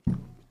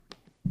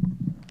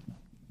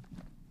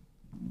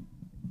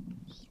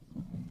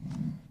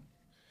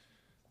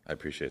I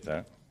appreciate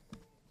that.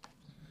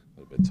 A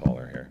little bit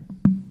taller here.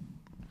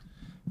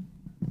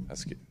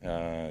 That's good.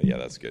 Yeah,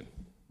 that's good.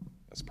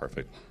 That's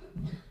perfect.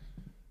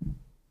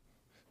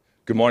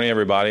 Good morning,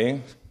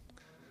 everybody.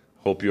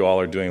 Hope you all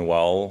are doing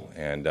well,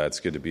 and it's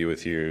good to be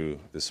with you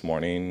this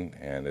morning,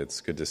 and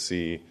it's good to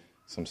see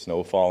some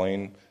snow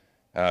falling.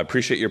 I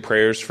appreciate your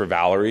prayers for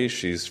Valerie.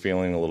 She's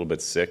feeling a little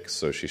bit sick,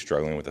 so she's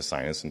struggling with a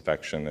sinus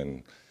infection,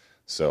 and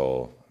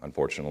so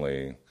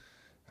unfortunately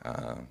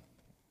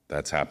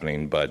that's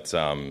happening. But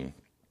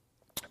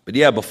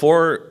yeah,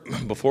 before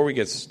we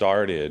get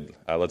started,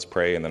 let's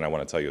pray, and then I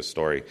want to tell you a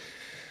story.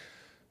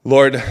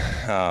 Lord,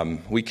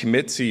 we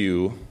commit to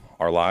you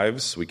our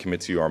lives. We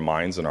commit to you our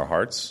minds and our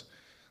hearts.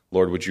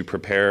 Lord, would you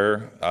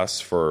prepare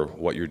us for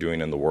what you're doing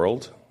in the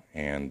world,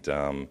 and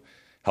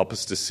help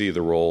us to see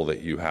the role that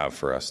you have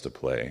for us to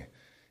play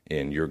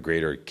in your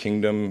greater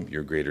kingdom,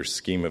 your greater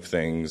scheme of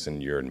things,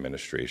 and your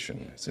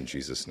administration. It's in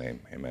Jesus'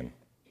 name, amen.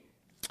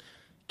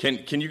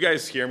 Can you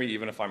guys hear me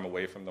even if I'm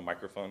away from the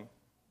microphone?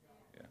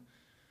 Yeah.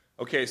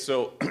 Okay,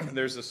 so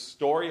there's a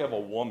story of a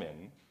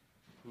woman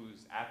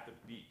who's at the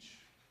beach.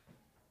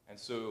 And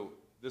so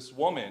this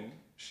woman,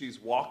 she's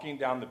walking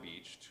down the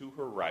beach. To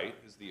her right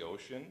is the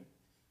ocean,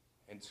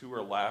 and to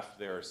her left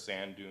there are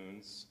sand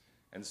dunes.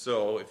 And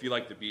so if you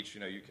like the beach,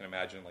 you can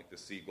imagine like the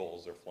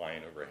seagulls are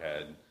flying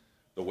overhead.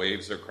 The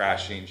waves are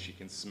crashing. She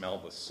can smell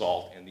the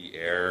salt in the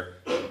air.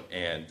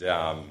 And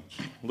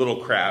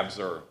little crabs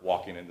are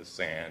walking in the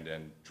sand,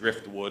 and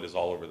driftwood is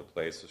all over the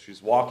place. So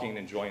she's walking,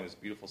 enjoying this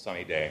beautiful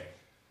sunny day.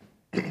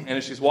 And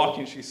as she's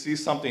walking, she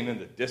sees something in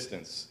the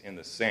distance in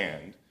the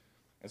sand.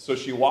 And so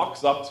she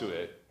walks up to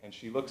it, and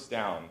she looks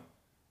down,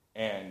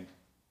 and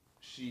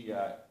she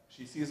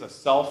sees a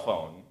cell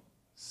phone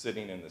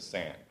sitting in the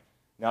sand.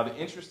 Now, the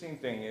interesting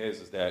thing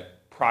is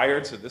that prior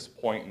to this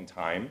point in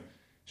time,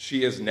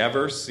 she has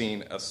never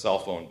seen a cell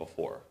phone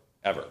before,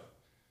 ever.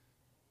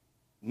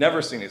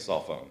 Never seen a cell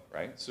phone,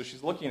 right? So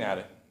she's looking at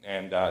it,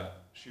 and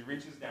she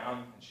reaches down,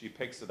 and she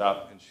picks it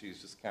up, and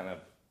she's just kind of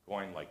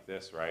going like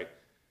this, right?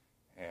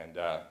 And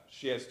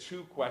she has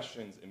two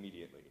questions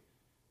immediately.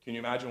 Can you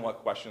imagine what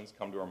questions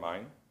come to her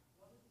mind?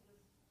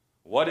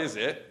 What is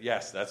it?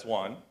 Yes, that's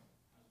one.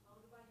 How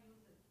do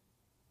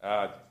I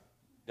use it?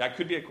 That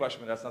could be a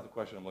question, but that's not the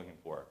question I'm looking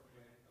for.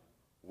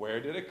 Where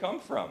did it come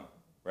from,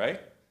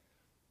 right?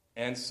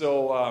 And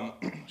so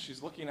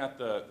she's looking at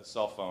the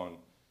cell phone,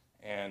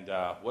 and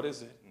what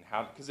is it, and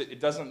how? Because it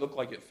doesn't look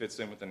like it fits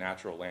in with the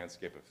natural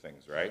landscape of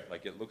things, right?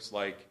 Like it looks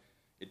like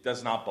it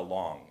does not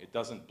belong. It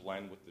doesn't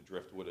blend with the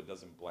driftwood. It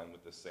doesn't blend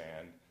with the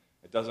sand.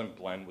 It doesn't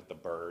blend with the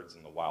birds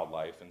and the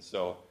wildlife. And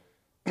so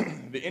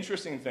the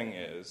interesting thing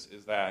is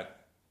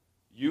that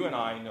you and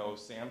I know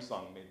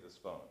Samsung made this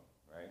phone,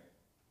 right?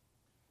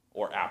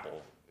 Or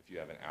Apple, if you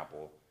have an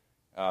Apple.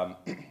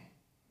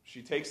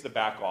 She takes the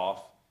back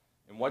off,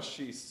 and what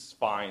she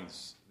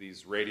finds,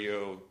 these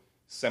radio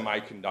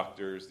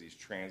semiconductors, these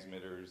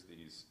transmitters,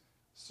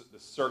 the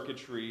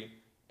circuitry,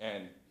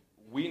 and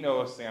we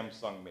know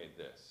Samsung made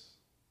this.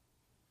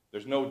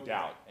 There's no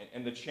doubt.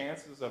 And the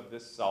chances of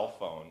this cell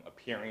phone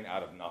appearing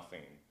out of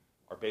nothing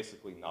are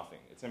basically nothing.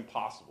 It's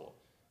impossible.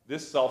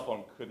 This cell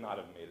phone could not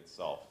have made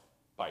itself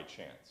by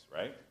chance,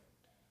 right?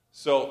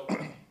 So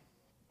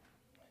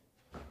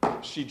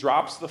she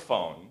drops the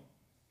phone,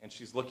 and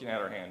she's looking at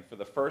her hand. For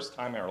the first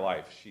time in her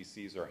life, she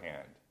sees her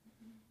hand.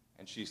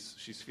 And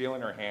she's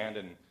feeling her hand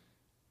and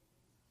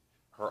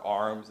her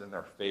arms and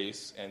her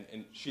face.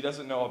 And she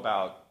doesn't know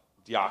about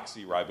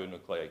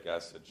deoxyribonucleic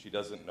acid. She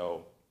doesn't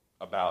know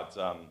about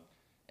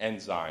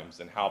enzymes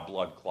and how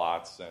blood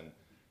clots. And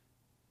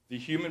the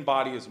human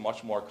body is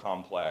much more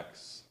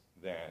complex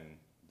than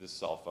this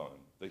cell phone.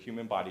 The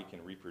human body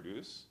can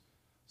reproduce.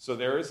 So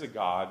there is a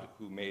God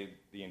who made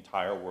the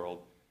entire world,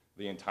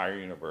 the entire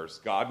universe.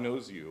 God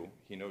knows you.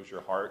 He knows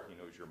your heart. He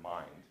knows your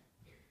mind.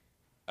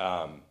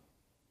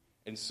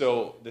 And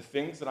so the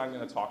things that I'm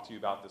going to talk to you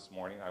about this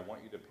morning, I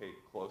want you to pay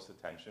close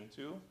attention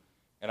to,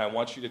 and I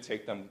want you to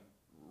take them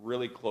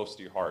really close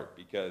to your heart,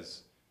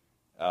 because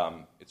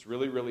it's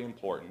really, really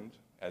important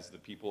as the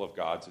people of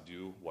God to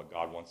do what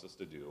God wants us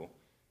to do.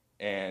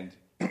 And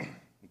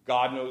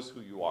God knows who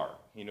you are.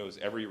 He knows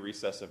every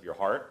recess of your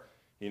heart.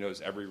 He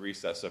knows every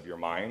recess of your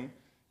mind.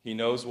 He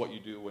knows what you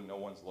do when no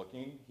one's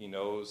looking. He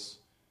knows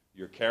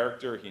your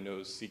character. He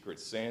knows secret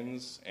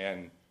sins.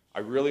 And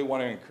I really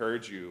want to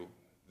encourage you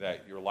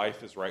that your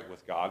life is right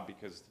with God,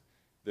 because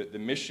the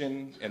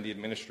mission and the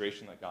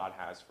administration that God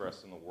has for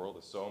us in the world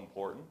is so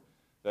important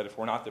that if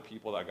we're not the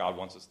people that God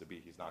wants us to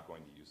be, he's not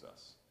going to use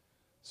us.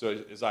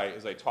 So as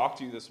I talk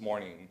to you this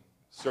morning,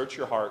 search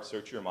your heart,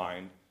 search your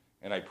mind,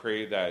 and I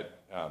pray that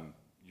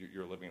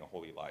you're living a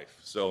holy life.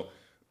 So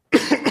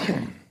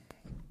I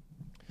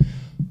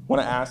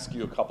want to ask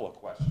you a couple of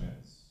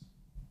questions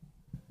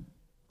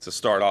to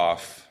start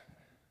off.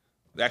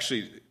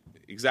 Actually,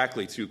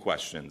 exactly two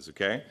questions,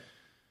 okay?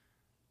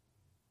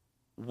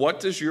 What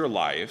does your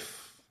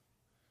life,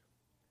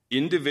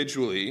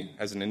 individually,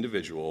 as an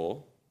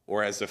individual,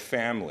 or as a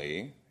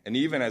family, and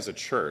even as a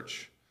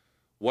church,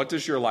 what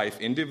does your life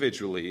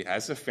individually,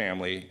 as a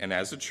family, and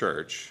as a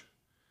church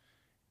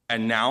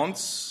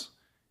announce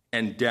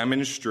and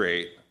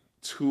demonstrate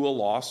to a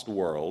lost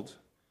world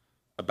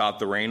about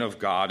the reign of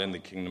God and the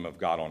kingdom of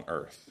God on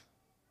earth.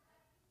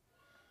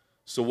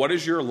 So what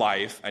does your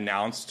life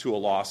announce to a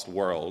lost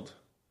world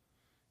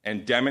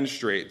and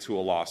demonstrate to a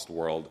lost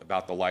world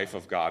about the life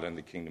of God and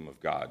the kingdom of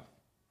God?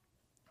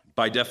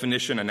 By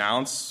definition,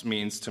 announce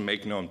means to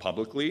make known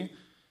publicly,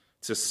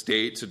 to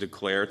state, to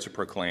declare, to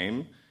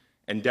proclaim.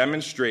 And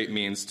demonstrate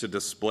means to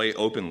display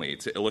openly,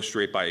 to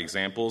illustrate by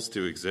examples,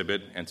 to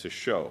exhibit, and to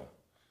show.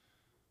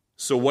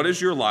 So what does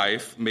your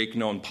life make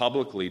known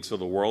publicly to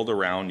the world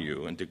around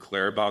you and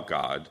declare about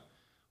God?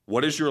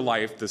 What does your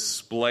life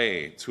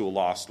display to a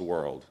lost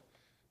world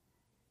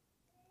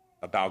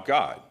about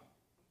God?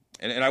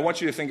 And I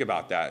want you to think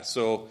about that.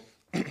 So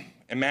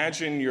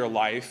imagine your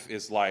life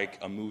is like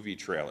a movie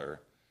trailer.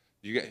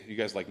 You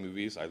guys like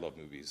movies? I love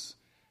movies.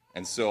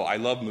 And so I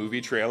love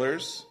movie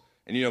trailers.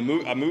 And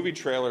a movie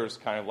trailer is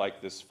kind of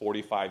like this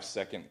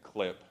 45-second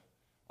clip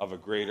of a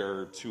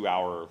greater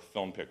 2-hour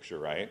film picture,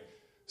 right?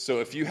 So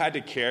if you had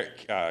to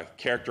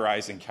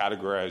characterize and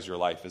categorize your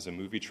life as a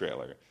movie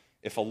trailer,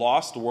 if a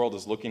lost world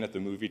is looking at the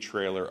movie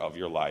trailer of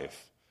your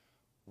life,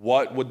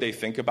 what would they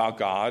think about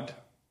God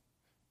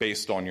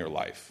based on your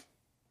life?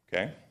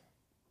 Okay?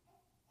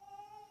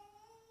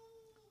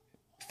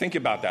 Think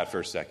about that for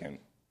a second.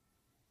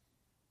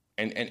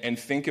 And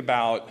think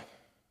about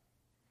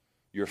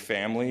your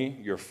family,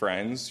 your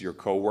friends, your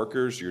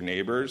coworkers, your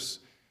neighbors,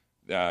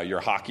 your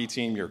hockey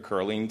team, your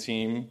curling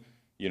team,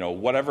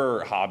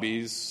 whatever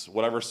hobbies,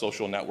 whatever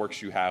social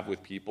networks you have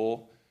with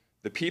people.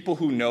 The people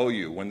who know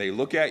you, when they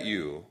look at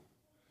you,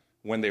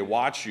 when they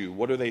watch you,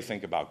 what do they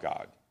think about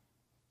God?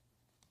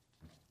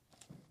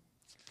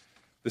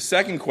 The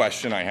second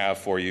question I have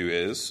for you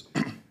is,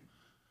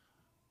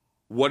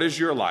 what is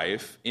your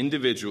life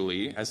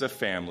individually, as a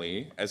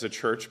family, as a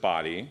church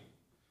body?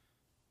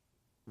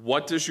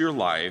 What does your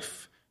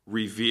life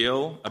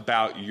reveal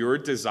about your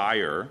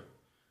desire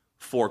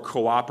for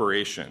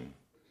cooperation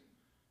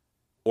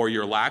or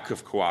your lack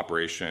of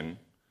cooperation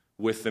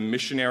with the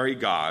missionary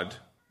God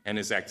and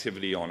his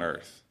activity on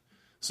earth?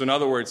 So in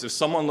other words, if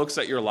someone looks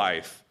at your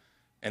life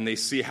and they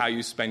see how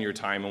you spend your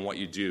time and what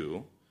you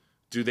do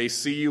they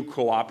see you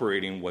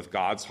cooperating with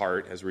God's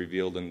heart as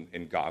revealed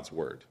in God's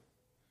word?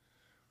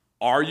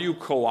 Are you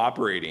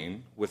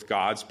cooperating with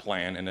God's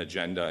plan and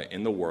agenda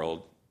in the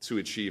world to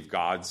achieve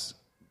God's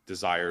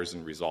desires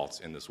and results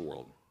in this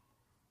world?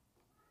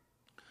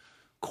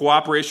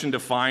 Cooperation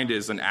defined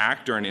as an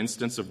act or an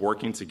instance of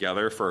working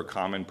together for a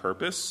common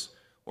purpose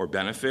or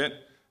benefit.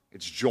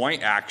 It's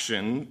joint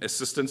action,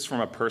 assistance from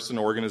a person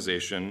or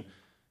organization,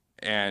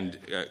 and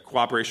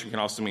cooperation can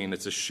also mean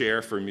it's a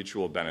share for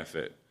mutual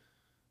benefit.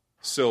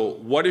 So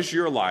what is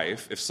your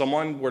life? If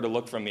someone were to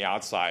look from the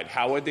outside,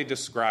 how would they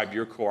describe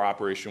your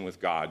cooperation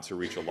with God to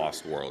reach a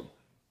lost world?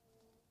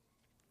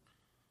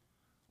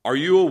 Are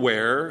you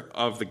aware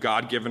of the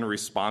God-given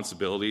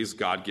responsibilities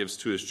God gives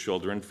to his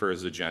children for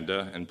his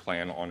agenda and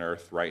plan on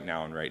earth right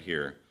now and right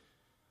here?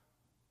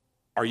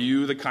 Are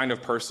you the kind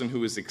of person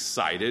who is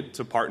excited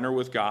to partner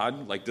with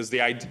God? Like, does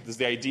the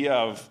idea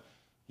of,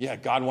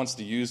 God wants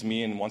to use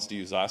me and wants to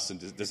use us,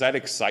 and does that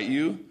excite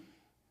you?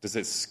 Does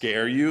it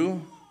scare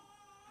you?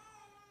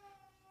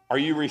 Are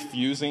you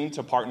refusing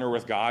to partner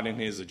with God in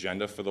his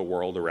agenda for the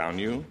world around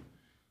you?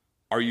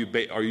 Are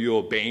you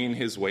obeying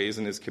his ways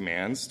and his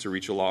commands to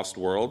reach a lost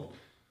world?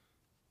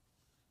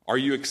 Are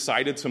you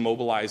excited to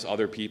mobilize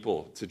other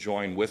people to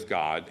join with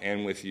God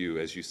and with you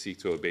as you seek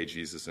to obey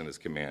Jesus and his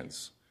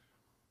commands?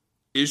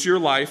 Is your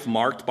life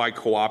marked by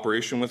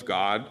cooperation with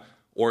God,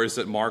 or is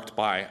it marked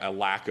by a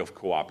lack of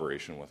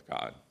cooperation with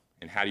God?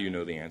 And how do you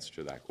know the answer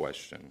to that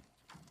question?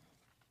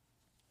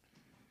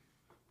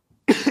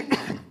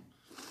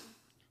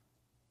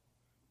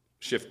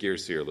 Shift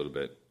gears here a little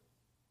bit.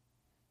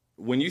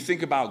 When you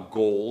think about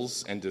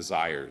goals and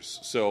desires,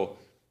 so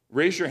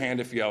raise your hand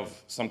if you have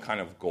some kind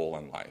of goal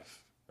in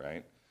life,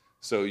 right?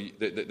 So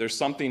there's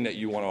something that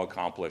you want to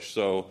accomplish.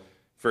 So,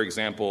 for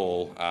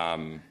example,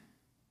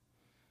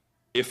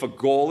 if a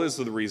goal is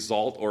the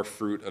result or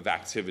fruit of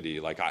activity,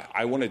 like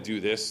I want to do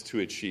this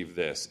to achieve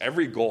this,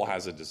 every goal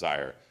has a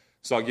desire.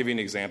 So I'll give you an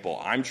example.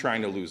 I'm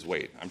trying to lose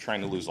weight. I'm trying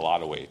to lose a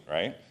lot of weight,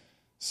 right?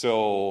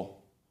 So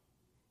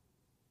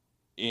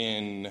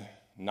in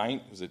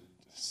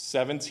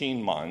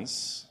 17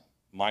 months,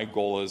 my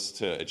goal is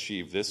to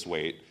achieve this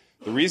weight.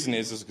 The reason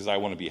is because I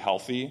want to be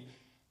healthy.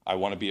 I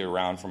want to be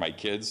around for my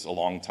kids a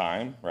long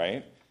time,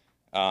 right?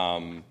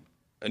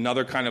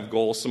 Another kind of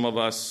goal, some of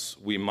us,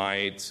 we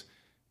might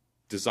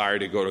desire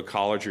to go to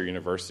college or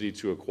university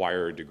to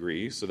acquire a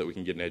degree so that we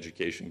can get an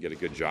education, get a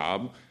good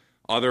job.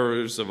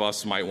 Others of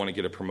us might want to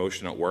get a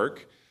promotion at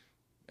work.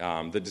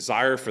 The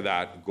desire for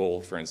that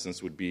goal, for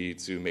instance, would be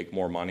to make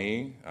more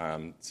money,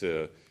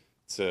 to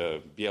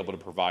be able to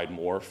provide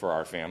more for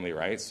our family,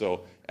 right?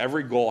 So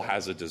every goal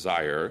has a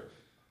desire.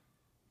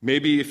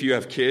 Maybe if you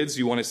have kids,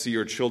 you want to see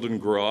your children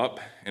grow up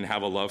and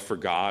have a love for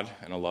God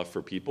and a love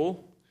for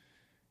people.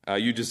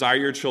 You desire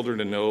your children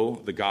to know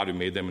the God who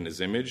made them in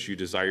his image. You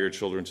desire your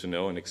children to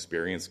know and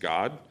experience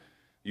God.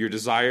 You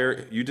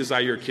desire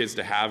your kids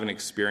to have and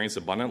experience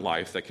abundant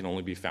life that can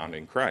only be found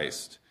in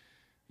Christ.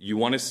 You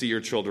want to see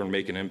your children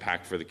make an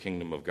impact for the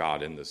kingdom of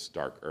God in this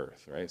dark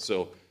earth, right?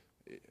 So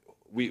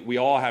we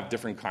all have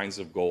different kinds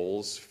of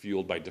goals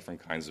fueled by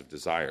different kinds of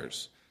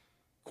desires.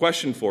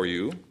 Question for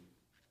you,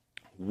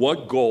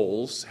 what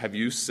goals have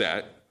you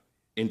set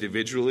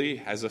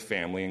individually, as a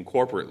family, and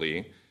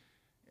corporately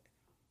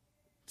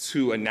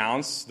to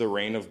announce the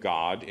reign of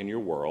God in your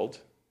world,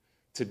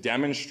 to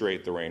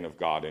demonstrate the reign of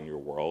God in your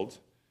world,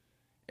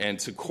 and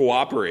to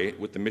cooperate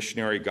with the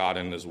missionary God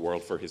in his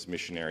world for his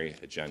missionary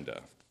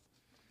agenda?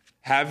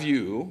 Have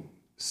you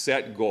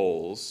set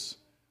goals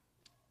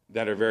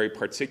that are very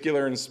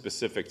particular and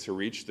specific to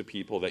reach the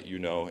people that you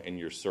know in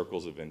your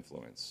circles of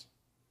influence?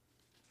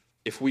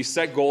 If we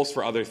set goals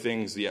for other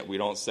things, yet we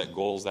don't set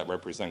goals that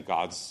represent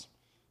God's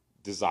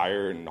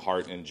desire and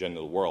heart and agenda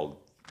of the world,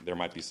 there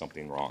might be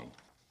something wrong.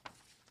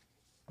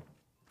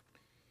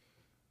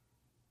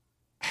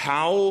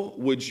 How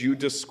would you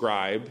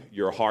describe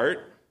your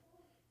heart,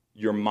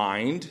 your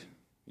mind,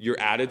 your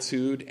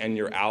attitude, and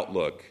your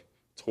outlook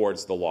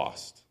towards the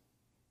lost?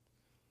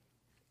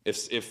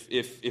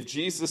 If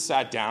Jesus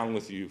sat down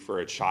with you for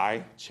a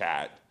chai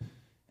chat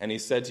and he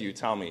said to you,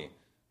 tell me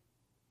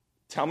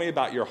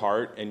about your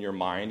heart and your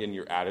mind and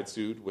your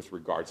attitude with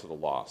regard to the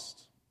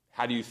lost.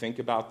 How do you think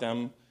about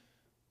them?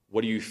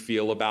 What do you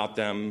feel about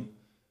them?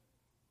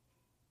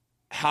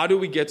 How do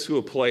we get to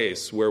a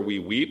place where we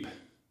weep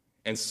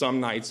and some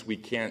nights we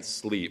can't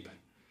sleep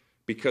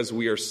because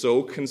we are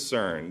so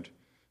concerned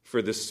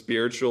for the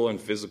spiritual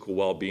and physical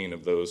well-being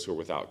of those who are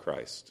without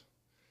Christ?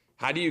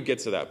 How do you get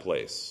to that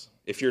place?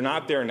 If you're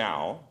not there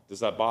now, does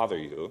that bother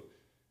you?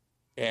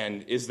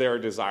 And is there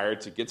a desire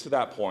to get to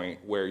that point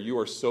where you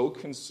are so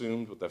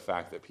consumed with the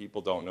fact that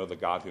people don't know the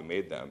God who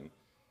made them,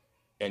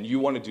 and you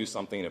want to do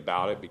something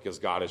about it because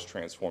God has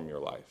transformed your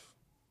life?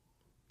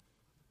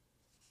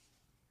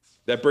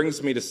 That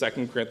brings me to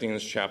 2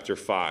 Corinthians chapter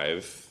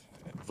 5,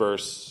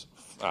 verse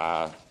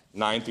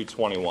 9 through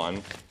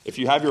 21. If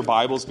you have your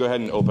Bibles, go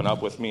ahead and open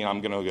up with me. I'm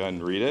going to go ahead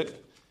and read it,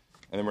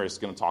 and then we're just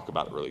going to talk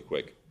about it really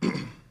quick.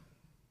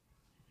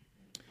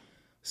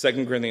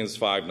 2 Corinthians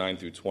 5, 9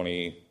 through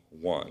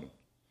 21.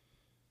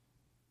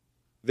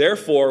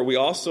 Therefore, we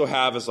also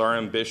have as our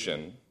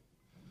ambition,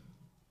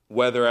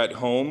 whether at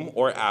home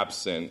or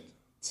absent,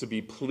 to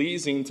be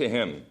pleasing to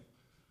him.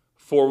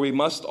 For we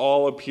must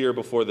all appear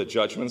before the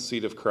judgment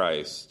seat of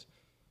Christ,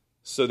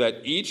 so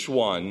that each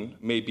one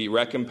may be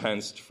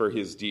recompensed for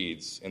his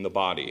deeds in the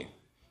body,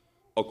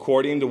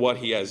 according to what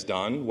he has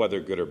done, whether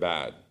good or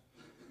bad.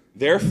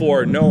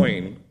 Therefore,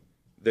 knowing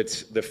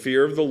that the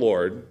fear of the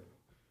Lord,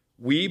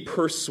 we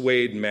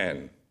persuade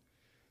men,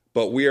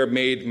 but we are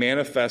made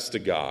manifest to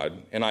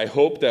God, and I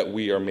hope that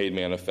we are made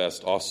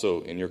manifest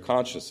also in your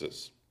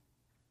consciences.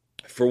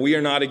 For we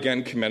are not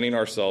again commending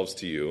ourselves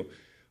to you,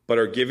 but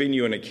are giving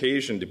you an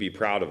occasion to be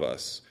proud of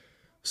us,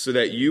 so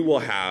that you will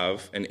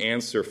have an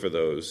answer for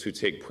those who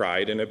take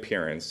pride in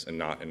appearance and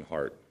not in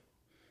heart.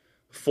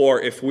 For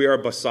if we are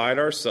beside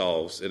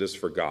ourselves, it is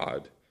for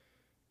God.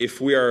 If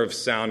we are of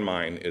sound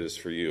mind, it is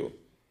for you.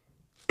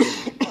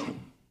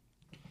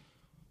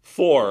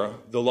 For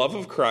the love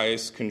of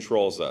Christ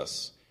controls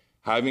us,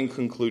 having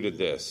concluded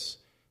this,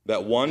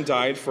 that one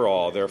died for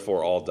all,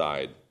 therefore all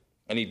died.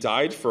 And he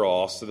died for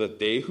all, so that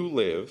they who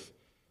live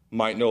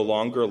might no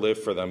longer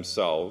live for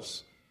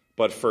themselves,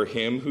 but for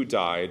him who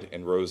died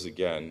and rose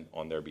again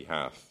on their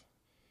behalf.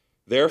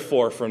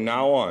 Therefore, from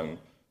now on,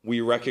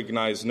 we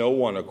recognize no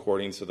one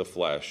according to the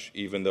flesh,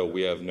 even though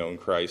we have known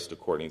Christ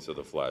according to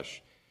the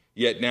flesh.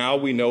 Yet now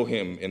we know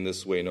him in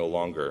this way no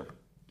longer.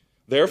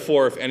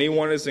 Therefore, if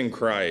anyone is in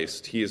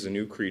Christ, he is a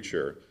new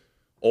creature.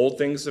 Old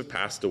things have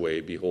passed away.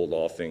 Behold,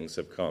 all things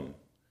have come.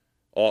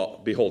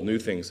 Behold, new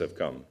things have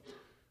come.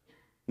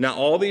 Now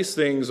all these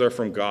things are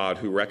from God,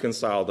 who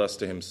reconciled us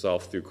to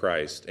himself through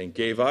Christ and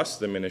gave us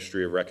the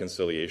ministry of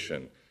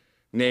reconciliation,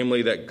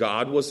 namely that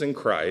God was in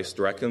Christ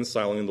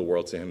reconciling the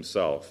world to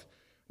himself,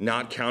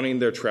 not counting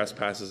their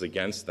trespasses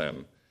against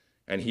them,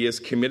 and he has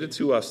committed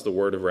to us the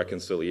word of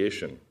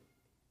reconciliation.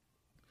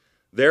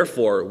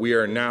 Therefore, we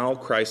are now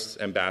Christ's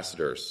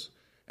ambassadors.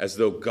 As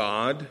though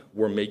God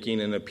were making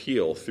an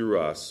appeal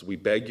through us, we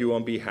beg you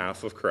on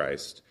behalf of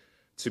Christ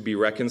to be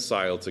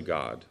reconciled to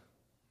God.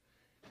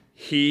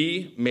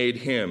 He made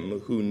him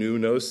who knew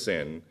no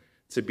sin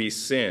to be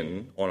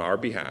sin on our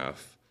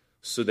behalf,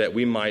 so that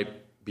we might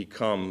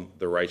become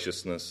the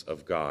righteousness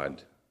of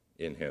God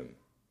in him.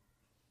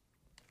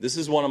 This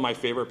is one of my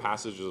favorite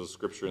passages of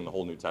Scripture in the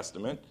whole New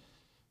Testament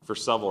for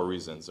several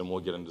reasons, and we'll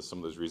get into some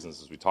of those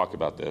reasons as we talk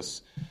about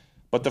this.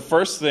 But the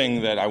first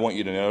thing that I want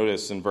you to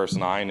notice in verse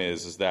 9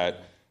 is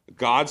that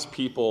God's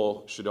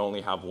people should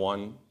only have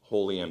one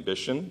holy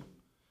ambition.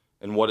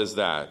 And what is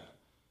that?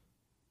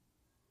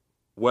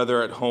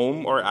 Whether at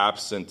home or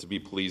absent, to be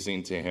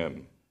pleasing to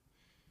him.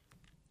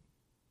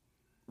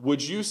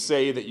 Would you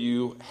say that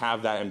you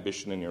have that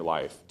ambition in your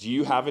life? Do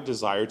you have a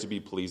desire to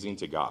be pleasing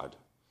to God?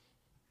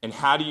 And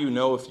how do you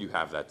know if you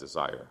have that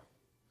desire?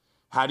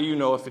 How do you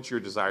know if it's your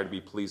desire to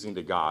be pleasing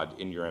to God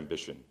in your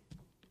ambition?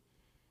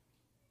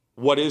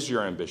 What is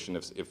your ambition?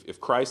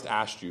 If Christ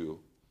asked you,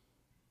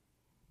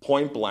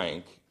 point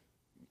blank,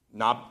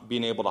 not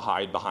being able to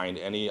hide behind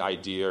any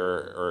idea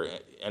or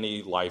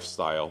any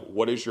lifestyle,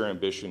 what is your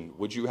ambition?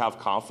 Would you have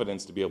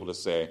confidence to be able to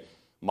say,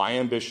 my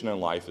ambition in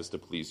life is to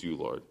please you,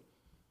 Lord?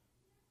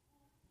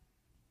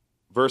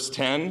 Verse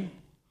 10,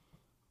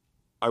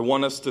 I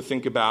want us to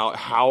think about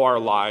how our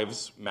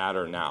lives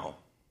matter now.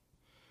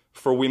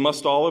 For we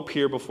must all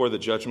appear before the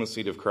judgment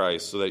seat of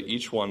Christ, so that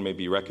each one may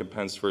be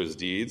recompensed for his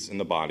deeds in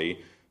the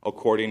body,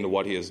 according to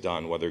what he has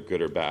done, whether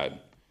good or bad.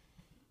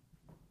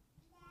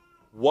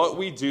 What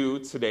we do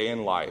today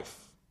in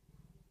life,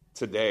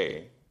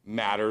 today,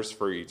 matters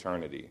for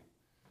eternity.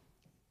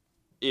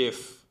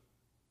 If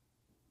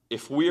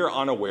we are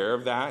unaware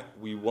of that,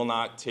 we will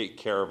not take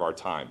care of our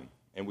time,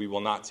 and we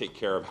will not take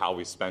care of how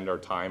we spend our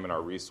time and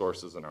our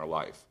resources in our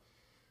life.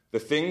 The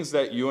things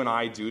that you and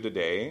I do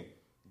today,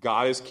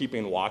 God is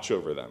keeping watch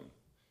over them.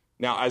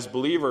 Now, as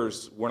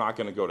believers, we're not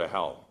going to go to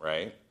hell,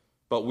 right?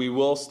 But we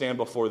will stand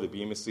before the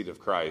bema seat of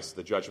Christ,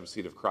 the judgment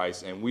seat of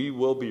Christ, and we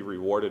will be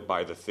rewarded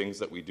by the things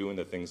that we do and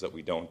the things that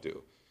we don't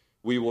do.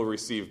 We will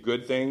receive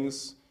good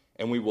things,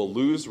 and we will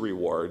lose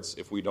rewards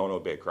if we don't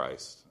obey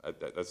Christ.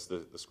 That's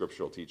the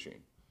scriptural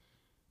teaching.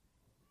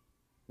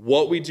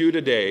 What we do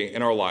today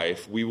in our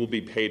life, we will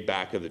be paid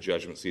back at the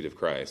judgment seat of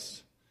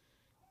Christ.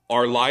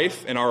 Our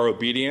life and our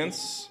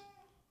obedience,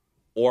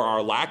 or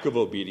our lack of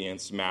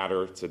obedience,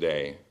 matter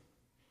today.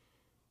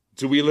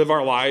 Do we live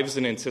our lives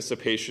in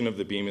anticipation of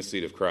the bema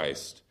seat of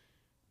Christ?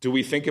 Do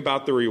we think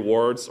about the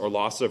rewards or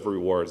loss of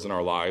rewards in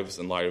our lives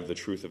in light of the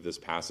truth of this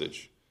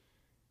passage?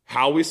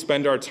 How we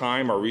spend our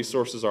time, our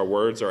resources, our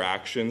words, our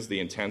actions, the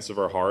intents of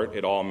our heart,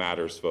 it all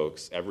matters,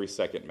 folks. Every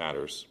second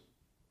matters.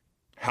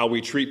 How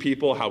we treat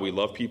people, how we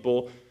love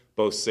people,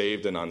 both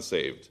saved and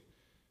unsaved.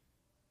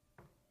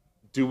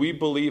 Do we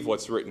believe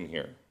what's written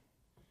here?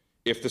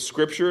 If the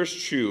scripture is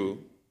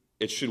true,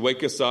 it should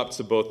wake us up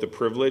to both the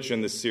privilege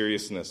and the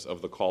seriousness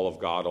of the call of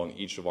God on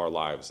each of our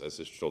lives as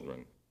his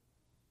children.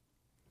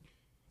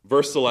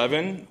 Verse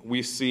 11,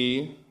 we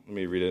see, let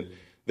me read it.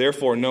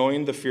 Therefore,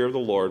 knowing the fear of the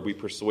Lord, we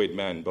persuade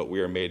men, but we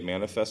are made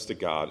manifest to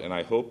God, and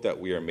I hope that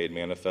we are made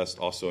manifest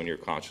also in your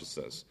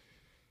consciousness.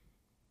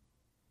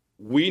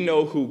 We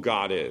know who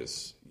God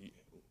is.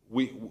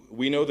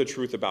 We know the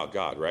truth about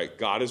God, right?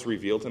 God has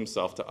revealed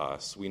himself to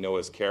us. We know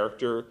his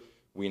character.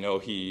 We know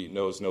he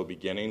knows no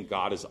beginning.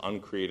 God is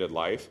uncreated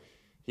life.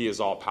 He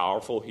is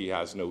all-powerful. He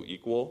has no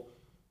equal.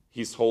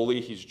 He's holy.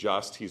 He's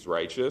just. He's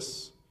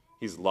righteous.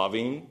 He's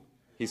loving.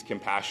 He's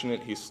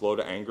compassionate. He's slow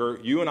to anger.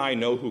 You and I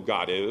know who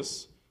God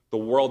is. The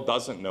world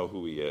doesn't know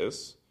who he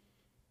is.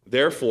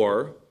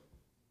 Therefore,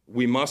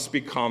 we must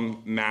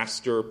become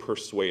master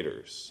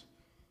persuaders.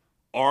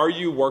 Are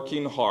you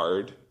working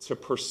hard to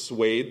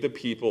persuade the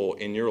people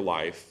in your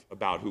life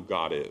about who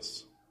God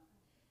is?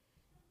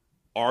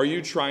 Are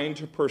you trying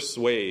to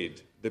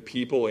persuade the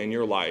people in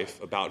your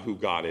life about who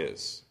God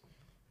is?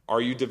 Are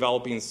you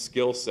developing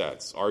skill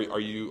sets? Are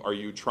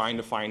you trying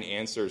to find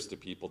answers to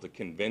people to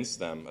convince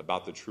them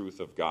about the truth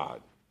of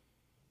God?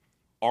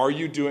 Are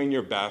you doing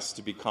your best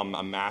to become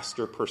a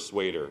master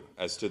persuader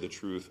as to the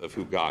truth of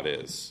who God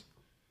is?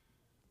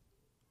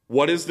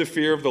 What is the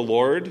fear of the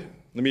Lord?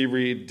 Let me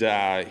read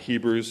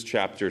Hebrews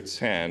chapter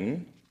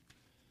 10,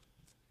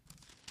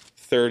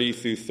 30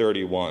 through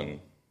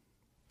 31.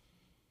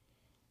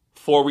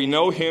 For we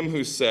know him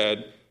who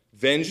said,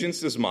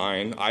 vengeance is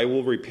mine, I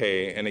will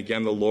repay, and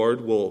again the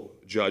Lord will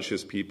judge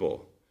his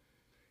people.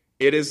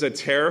 It is a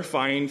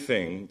terrifying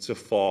thing to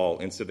fall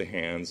into the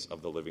hands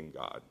of the living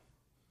God.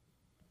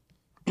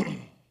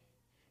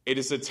 It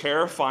is a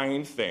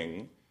terrifying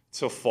thing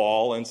to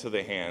fall into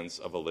the hands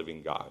of a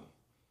living God.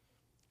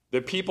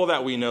 The people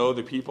that we know,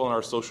 the people in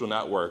our social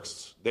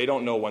networks, they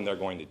don't know when they're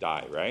going to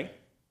die, right?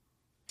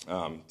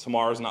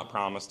 Tomorrow's not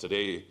promised.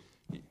 Today,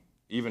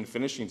 even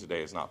finishing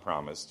today is not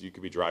promised. You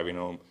could be driving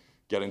home,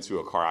 get into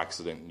a car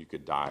accident, and you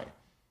could die.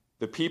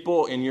 The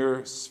people in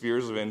your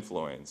spheres of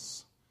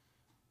influence,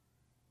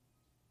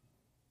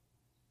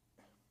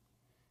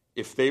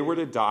 if they were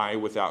to die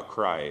without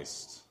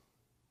Christ,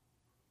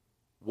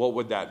 what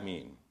would that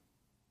mean?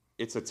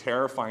 It's a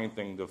terrifying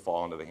thing to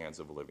fall into the hands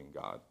of a living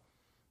God.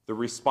 The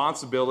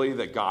responsibility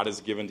that God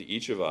has given to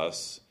each of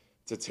us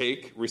to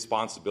take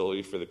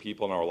responsibility for the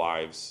people in our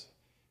lives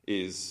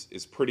is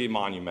pretty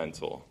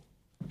monumental.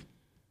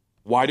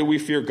 Why do we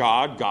fear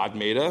God? God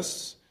made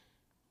us.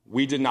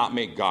 We did not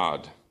make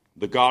God.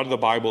 The God of the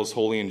Bible is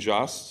holy and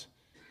just.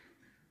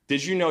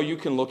 Did you know you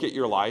can look at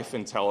your life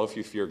and tell if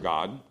you fear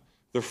God?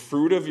 The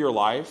fruit of your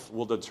life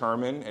will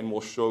determine and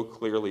will show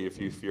clearly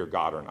if you fear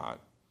God or not.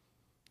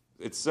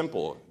 It's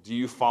simple. Do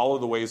you follow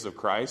the ways of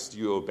Christ? Do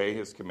you obey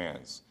his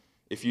commands?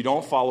 If you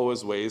don't follow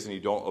his ways and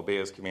you don't obey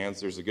his commands,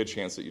 there's a good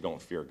chance that you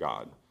don't fear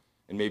God.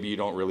 And maybe you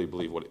don't really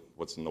believe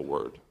what's in the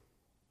Word.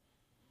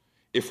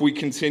 If we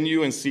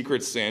continue in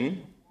secret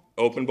sin,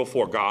 open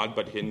before God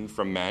but hidden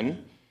from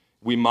men,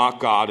 we mock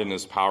God in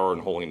his power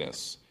and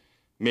holiness.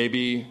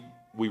 Maybe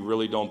we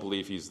really don't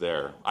believe he's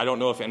there. I don't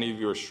know if any of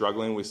you are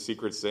struggling with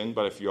secret sin,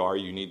 but if you are,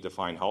 you need to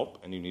find help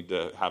and you need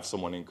to have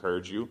someone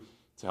encourage you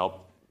to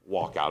help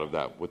walk out of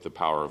that with the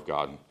power of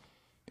God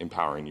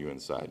empowering you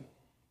inside.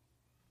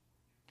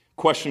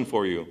 Question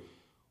for you.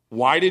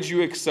 Why did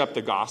you accept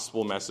the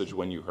gospel message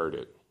when you heard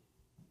it?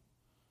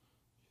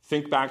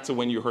 Think back to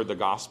when you heard the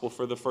gospel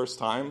for the first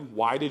time.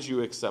 Why did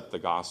you accept the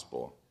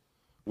gospel?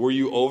 Were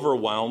you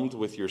overwhelmed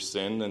with your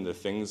sin and the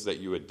things that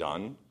you had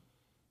done?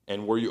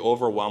 And were you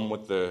overwhelmed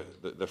with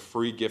the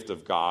free gift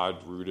of God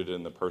rooted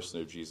in the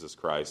person of Jesus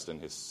Christ and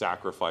his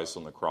sacrifice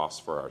on the cross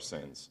for our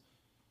sins?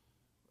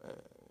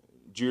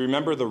 Do you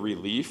remember the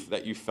relief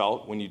that you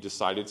felt when you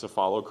decided to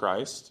follow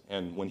Christ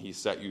and when he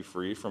set you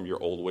free from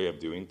your old way of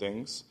doing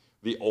things?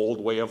 The old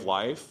way of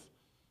life,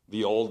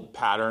 the old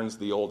patterns,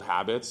 the old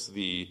habits,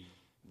 the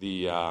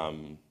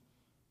dismalness,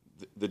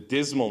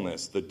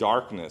 the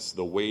darkness,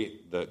 the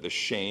weight, the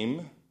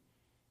shame.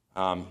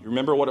 You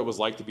remember what it was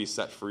like to be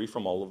set free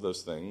from all of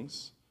those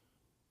things?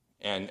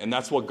 And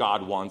that's what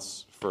God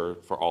wants for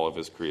all of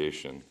his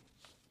creation.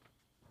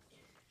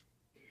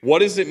 What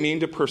does it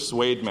mean to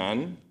persuade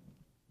men?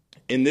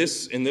 In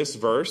this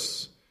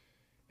verse,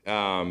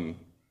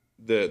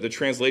 the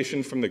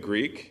translation from the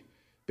Greek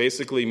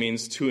basically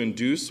means to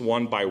induce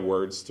one by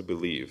words to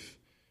believe.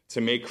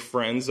 To make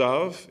friends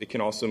of, it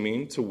can also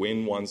mean to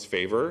win one's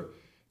favor,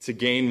 to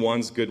gain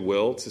one's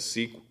goodwill, to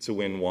seek to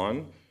win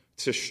one,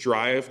 to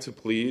strive, to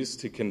please,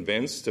 to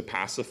convince, to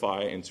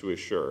pacify, and to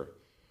assure.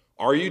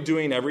 Are you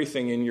doing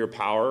everything in your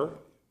power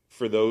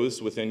for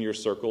those within your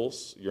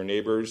circles, your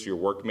neighbors, your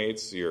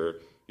workmates, your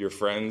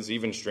friends,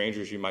 even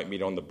strangers you might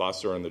meet on the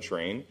bus or on the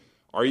train?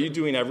 Are you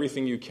doing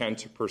everything you can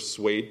to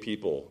persuade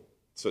people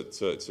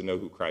to know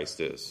who Christ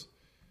is?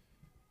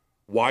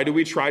 Why do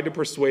we try to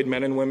persuade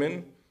men and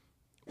women?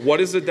 What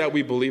is it that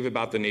we believe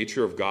about the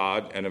nature of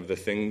God and of the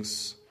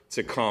things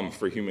to come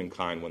for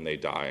humankind when they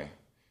die?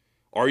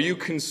 Are you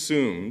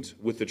consumed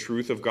with the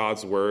truth of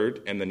God's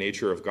word and the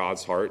nature of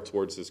God's heart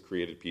towards his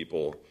created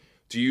people?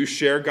 Do you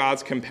share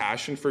God's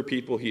compassion for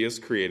people he has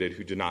created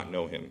who do not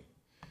know him?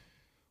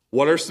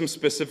 What are some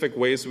specific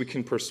ways we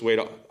can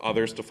persuade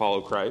others to follow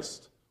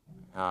Christ?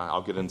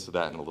 I'll get into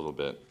that in a little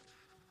bit.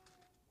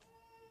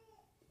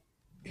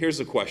 Here's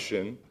a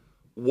question.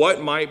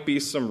 What might be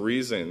some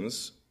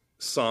reasons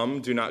some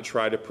do not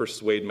try to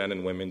persuade men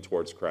and women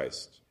towards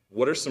Christ?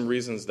 What are some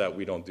reasons that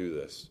we don't do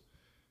this?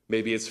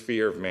 Maybe it's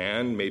fear of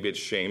man. Maybe it's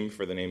shame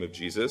for the name of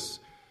Jesus.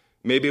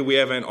 Maybe we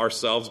haven't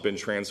ourselves been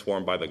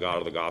transformed by the God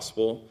of the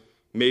gospel.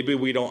 Maybe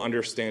we don't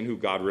understand who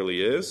God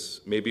really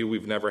is. Maybe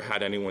we've never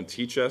had anyone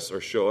teach us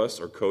or show us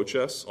or coach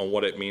us on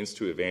what it means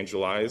to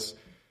evangelize,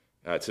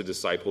 to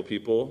disciple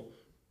people.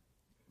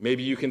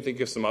 Maybe you can think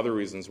of some other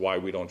reasons why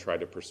we don't try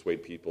to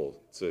persuade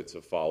people to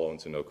follow and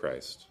to know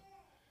Christ.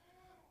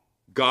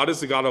 God is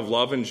the God of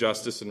love and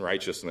justice and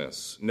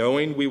righteousness.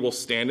 Knowing we will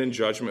stand in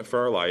judgment for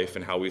our life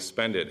and how we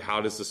spend it,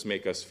 how does this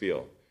make us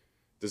feel?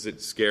 Does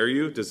it scare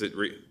you? Does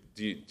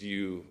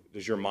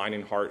your mind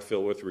and heart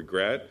fill with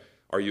regret?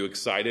 Are you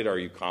excited? Are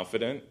you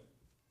confident?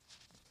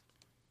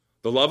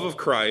 The love of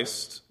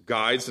Christ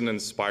guides and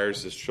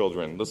inspires his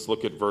children. Let's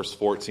look at verse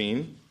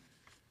 14.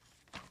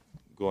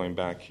 Going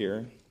back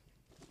here.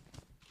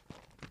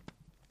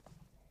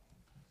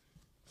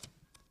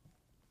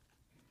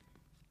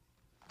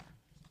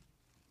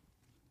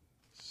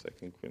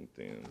 2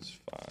 Corinthians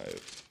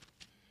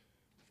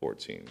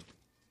 5:14.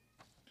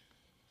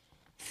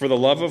 For the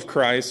love of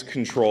Christ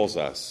controls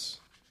us,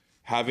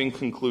 having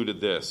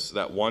concluded this,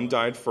 that one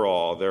died for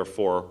all,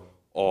 therefore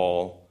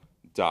all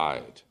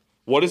died.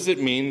 What does it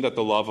mean that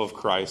the love of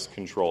Christ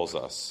controls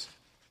us?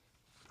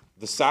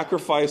 The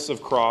sacrifice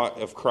of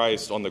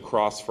Christ on the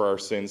cross for our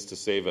sins to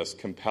save us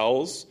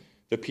compels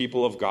the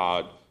people of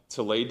God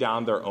to lay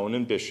down their own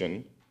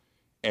ambition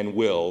and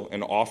will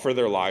and offer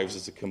their lives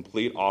as a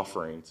complete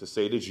offering to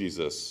say to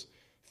Jesus,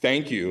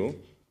 thank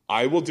you,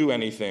 I will do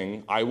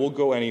anything, I will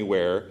go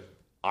anywhere,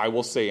 I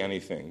will say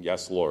anything.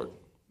 Yes, Lord.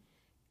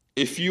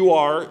 If you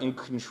are in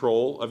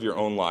control of your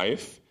own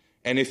life,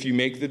 and if you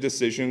make the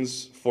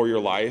decisions for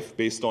your life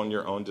based on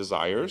your own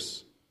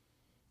desires,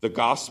 the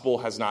gospel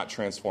has not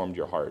transformed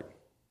your heart.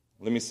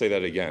 Let me say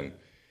that again.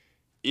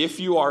 If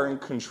you are in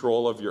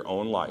control of your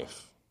own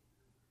life,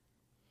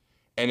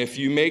 and if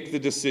you make the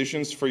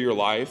decisions for your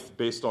life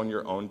based on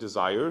your own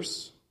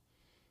desires,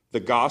 the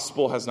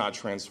gospel has not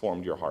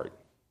transformed your heart.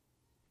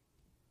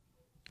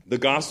 The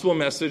gospel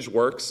message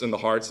works in the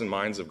hearts and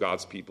minds of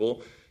God's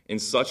people in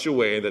such a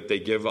way that they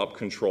give up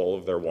control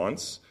of their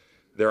wants,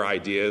 their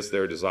ideas,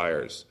 their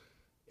desires.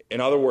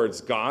 In other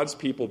words, God's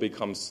people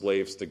become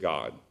slaves to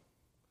God.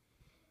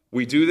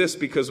 We do this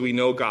because we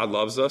know God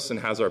loves us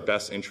and has our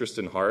best interest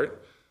in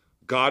heart.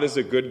 God is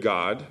a good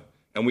God,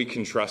 and we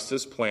can trust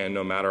his plan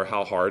no matter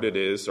how hard it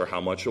is or how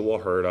much it will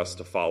hurt us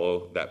to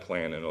follow that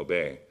plan and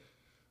obey.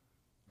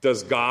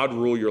 Does God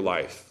rule your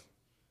life?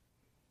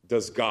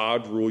 Does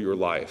God rule your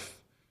life?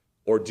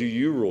 Or do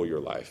you rule your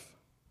life?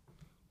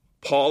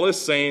 Paul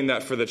is saying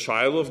that for the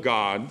child of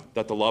God,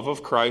 that the love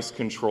of Christ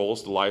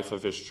controls the life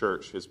of his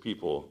church, his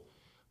people.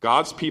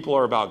 God's people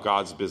are about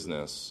God's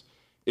business.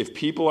 If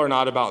people are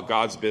not about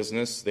God's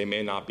business, they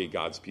may not be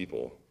God's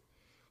people.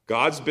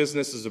 God's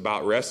business is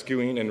about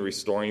rescuing and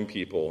restoring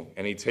people,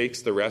 and he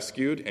takes the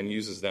rescued and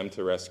uses them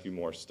to rescue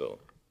more still.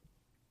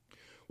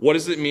 What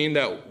does it mean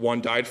that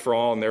one died for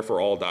all and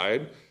therefore all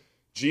died?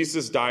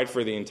 Jesus died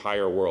for the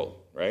entire world,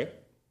 right?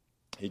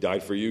 He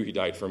died for you, he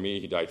died for me,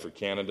 he died for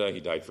Canada,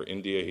 he died for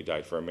India, he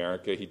died for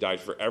America, he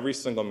died for every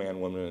single man,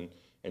 woman,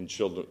 and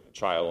child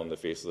on the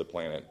face of the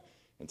planet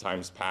in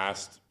times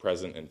past,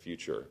 present, and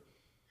future.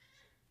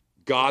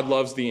 God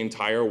loves the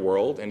entire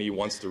world, and he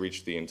wants to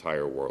reach the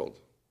entire world.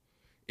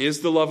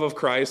 Is the love of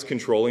Christ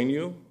controlling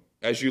you?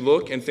 As you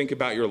look and think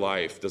about your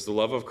life, does the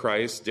love of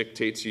Christ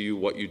dictate to you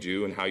what you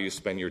do and how you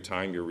spend your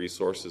time, your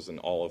resources, and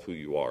all of who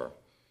you are?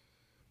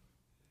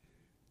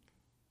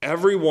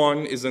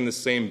 Everyone is in the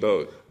same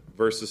boat.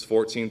 Verses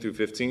 14 through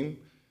 15.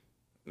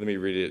 Let me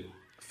read it.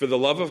 For the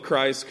love of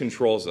Christ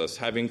controls us,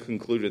 having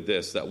concluded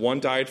this, that one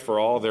died for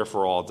all,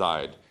 therefore all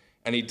died.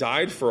 And he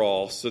died for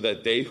all, so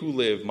that they who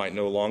live might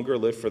no longer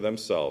live for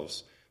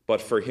themselves,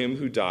 but for him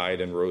who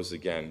died and rose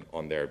again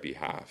on their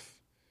behalf.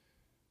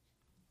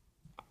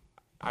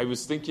 I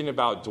was thinking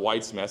about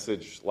Dwight's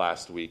message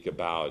last week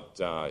about,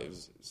 it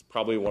was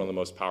probably one of the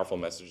most powerful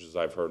messages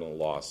I've heard on the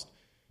lost.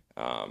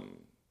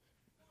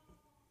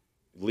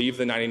 Leave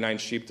the 99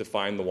 sheep to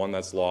find the one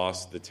that's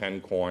lost, the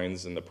 10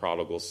 coins, and the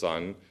prodigal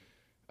son.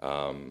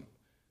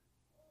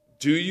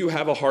 Do you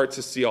have a heart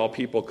to see all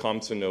people come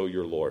to know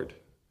your Lord?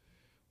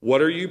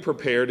 What are you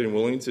prepared and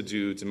willing to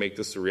do to make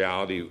this a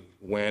reality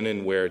when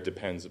and where it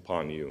depends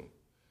upon you?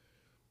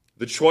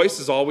 The choice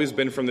has always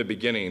been from the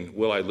beginning,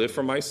 will I live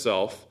for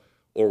myself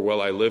or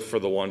will I live for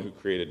the one who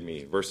created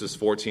me? Verses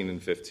 14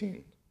 and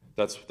 15.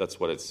 That's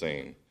what it's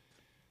saying.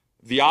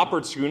 The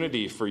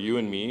opportunity for you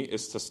and me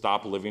is to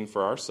stop living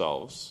for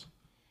ourselves.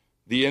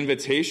 The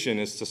invitation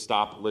is to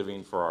stop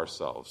living for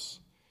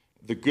ourselves.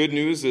 The good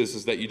news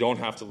is that you don't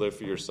have to live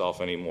for yourself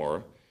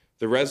anymore.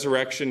 The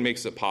resurrection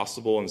makes it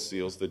possible and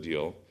seals the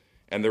deal.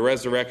 And the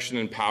resurrection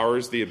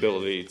empowers the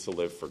ability to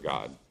live for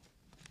God.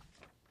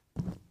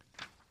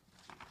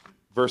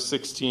 Verse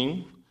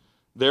 16,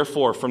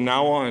 therefore, from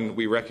now on,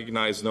 we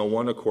recognize no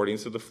one according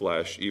to the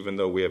flesh, even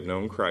though we have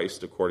known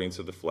Christ according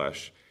to the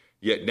flesh.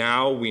 Yet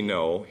now we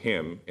know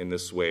him in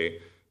this way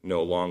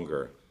no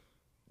longer.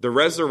 The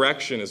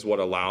resurrection is what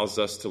allows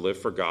us to live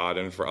for God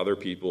and for other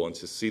people and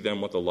to see them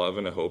with the love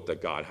and a hope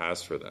that God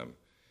has for them.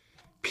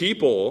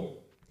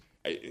 People,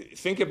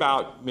 think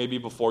about maybe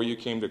before you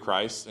came to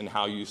Christ and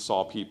how you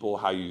saw people,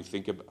 how you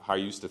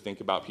used to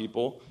think about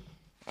people.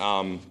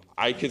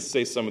 I could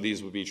say some of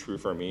these would be true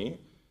for me.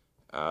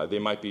 They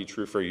might be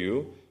true for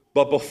you.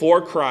 But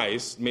before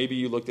Christ, maybe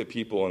you looked at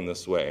people in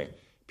this way.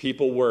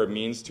 People were a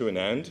means to an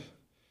end.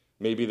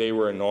 Maybe they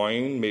were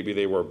annoying. Maybe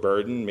they were a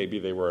burden. Maybe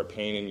they were a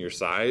pain in your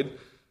side.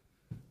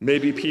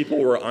 Maybe people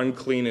were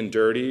unclean and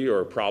dirty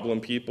or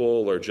problem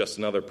people or just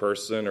another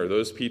person or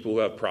those people who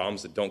have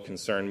problems that don't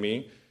concern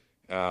me.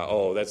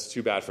 Oh, that's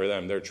too bad for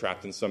them. They're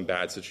trapped in some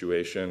bad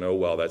situation. Oh,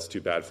 well, that's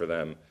too bad for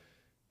them.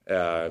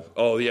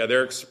 Oh, yeah,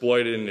 they're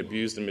exploited and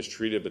abused and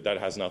mistreated, but that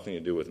has nothing to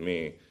do with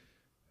me.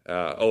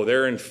 Oh,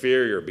 they're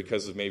inferior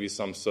because of maybe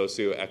some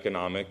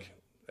socioeconomic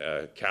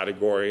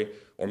category,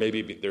 or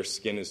maybe their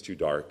skin is too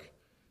dark.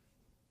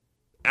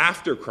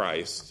 After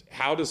Christ,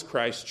 how does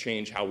Christ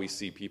change how we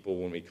see people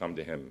when we come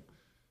to him?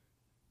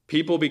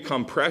 People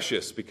become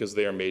precious because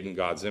they are made in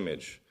God's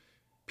image.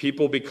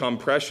 People become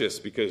precious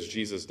because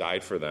Jesus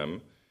died for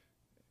them.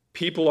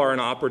 People are an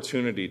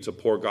opportunity to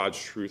pour God's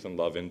truth and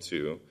love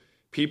into.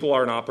 People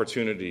are an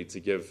opportunity to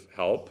give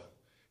help.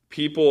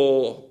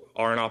 People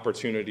are an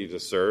opportunity to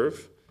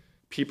serve.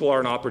 People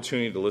are an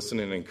opportunity to listen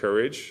and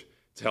encourage,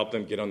 to help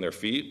them get on their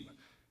feet.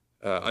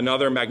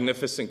 Another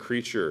magnificent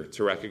creature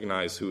to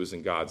recognize who is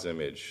in God's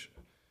image.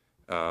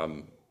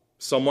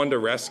 Someone to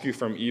rescue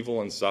from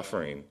evil and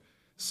suffering.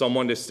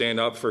 Someone to stand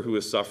up for who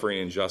is suffering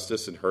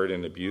injustice and hurt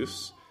and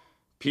abuse.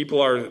 People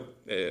are,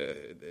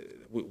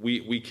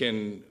 we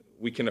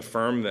can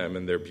affirm them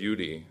in their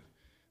beauty.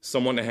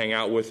 Someone to hang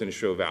out with and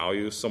show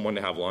value. Someone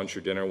to have lunch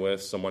or dinner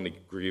with. Someone to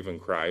grieve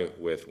and cry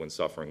with when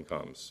suffering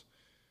comes.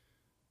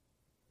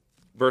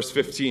 Verse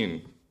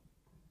 15.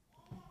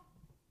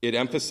 It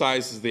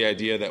emphasizes the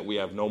idea that we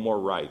have no more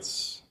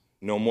rights.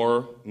 No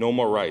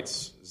more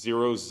rights.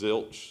 Zero,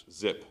 zilch,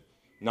 zip.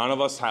 None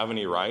of us have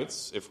any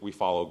rights if we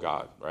follow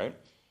God, right?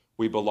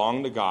 We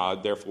belong to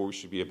God, therefore we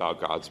should be about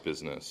God's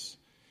business.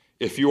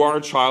 If you are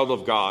a child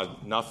of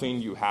God,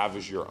 nothing you have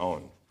is your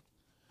own.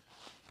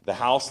 The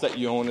house that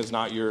you own is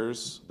not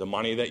yours. The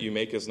money that you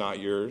make is not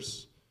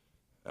yours.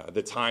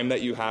 The time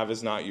that you have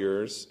is not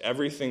yours.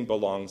 Everything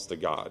belongs to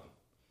God.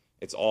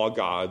 It's all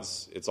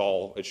God's.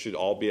 It should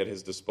all be at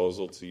his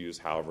disposal to use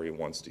however he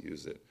wants to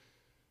use it.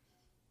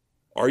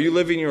 Are you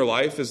living your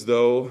life as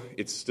though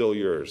it's still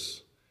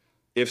yours?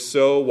 If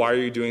so, why are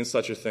you doing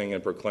such a thing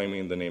and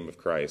proclaiming the name of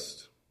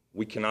Christ?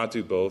 We cannot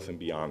do both and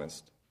be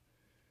honest.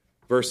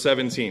 Verse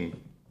 17.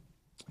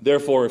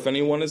 Therefore, if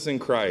anyone is in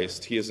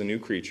Christ, he is a new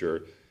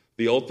creature.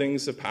 The old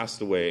things have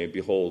passed away.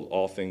 Behold,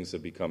 all things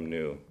have become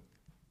new.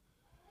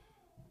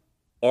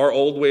 Our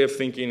old way of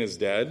thinking is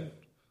dead.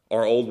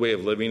 Our old way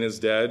of living is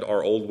dead.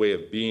 Our old way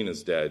of being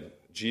is dead.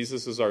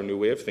 Jesus is our new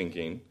way of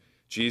thinking,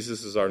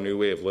 Jesus is our new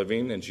way of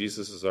living, and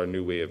Jesus is our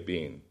new way of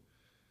being.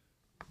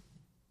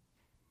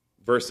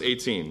 Verse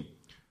 18,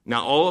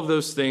 now all of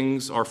those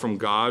things are from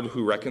God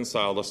who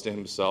reconciled us to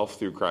himself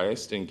through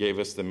Christ and gave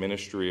us the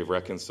ministry of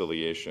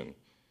reconciliation.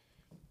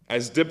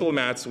 As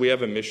diplomats, we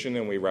have a mission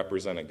and we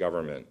represent a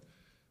government.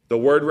 The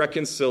word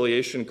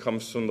reconciliation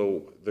comes from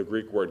the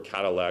Greek word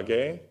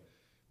katalage,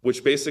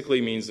 which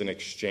basically means an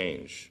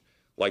exchange,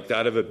 like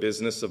that of a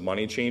business of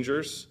money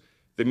changers.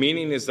 The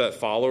meaning is that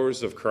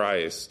followers of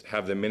Christ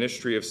have the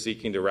ministry of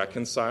seeking to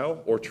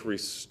reconcile or to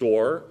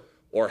restore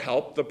or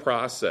help the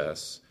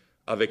process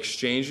of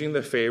exchanging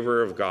the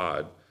favor of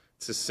God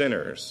to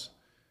sinners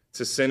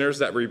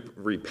that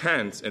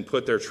repent and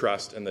put their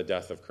trust in the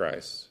death of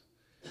Christ.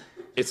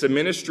 It's a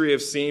ministry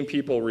of seeing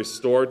people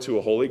restored to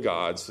a holy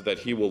God so that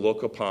he will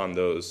look upon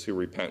those who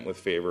repent with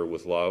favor,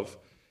 with love,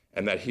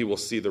 and that he will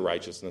see the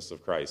righteousness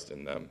of Christ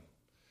in them.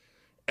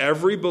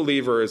 Every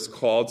believer is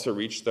called to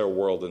reach their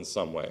world in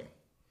some way.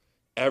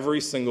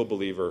 Every single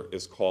believer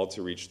is called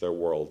to reach their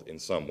world in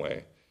some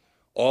way.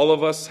 All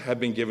of us have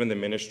been given the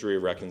ministry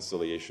of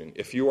reconciliation.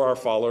 If you are a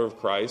follower of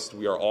Christ,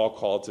 we are all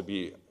called to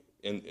be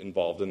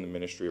involved in the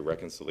ministry of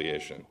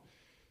reconciliation.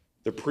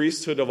 The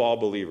priesthood of all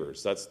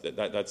believers, that's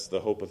the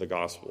hope of the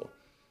gospel.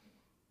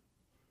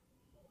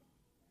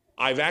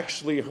 I've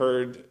actually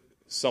heard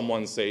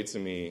someone say to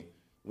me,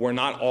 we're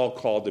not all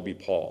called to be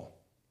Paul.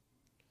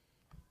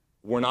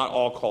 We're not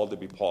all called to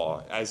be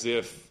Paul, as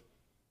if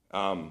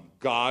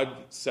God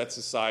sets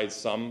aside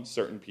some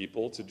certain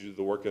people to do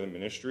the work of the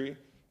ministry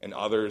and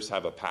others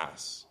have a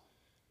pass.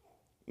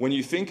 When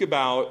you think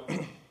about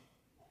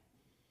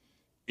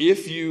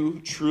if you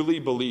truly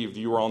believed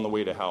you were on the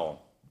way to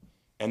hell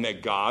and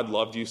that God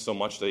loved you so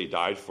much that he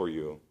died for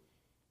you,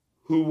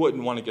 who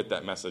wouldn't want to get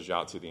that message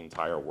out to the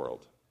entire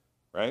world,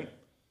 right?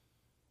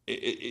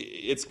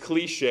 It's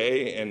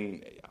cliche,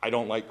 and I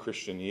don't like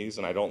Christianese,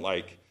 and I don't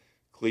like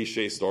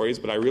cliche stories,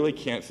 but I really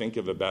can't think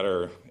of a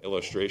better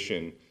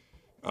illustration.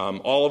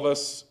 All of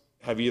us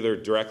have either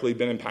directly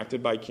been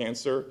impacted by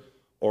cancer,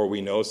 or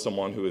we know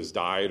someone who has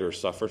died or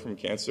suffered from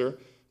cancer.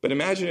 But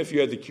imagine if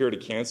you had the cure to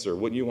cancer,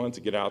 wouldn't you want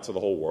to get out to the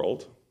whole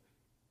world?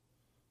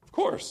 Of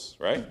course,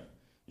 right?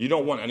 You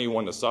don't want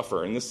anyone to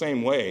suffer. In the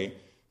same way,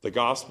 the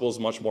gospel is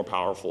much more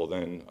powerful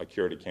than a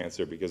cure to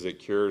cancer because it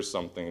cures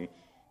something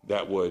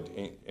that would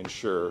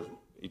ensure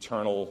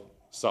eternal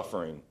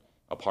suffering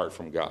apart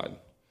from God.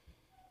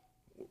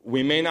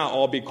 We may not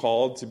all be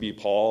called to be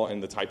Paul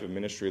and the type of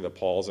ministry that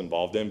Paul's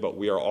involved in, but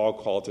we are all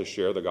called to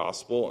share the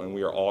gospel, and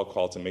we are all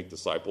called to make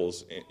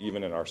disciples,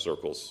 even in our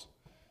circles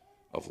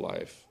of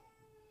life.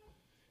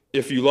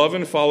 If you love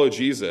and follow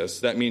Jesus,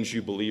 that means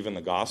you believe in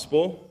the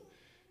gospel.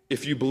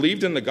 If you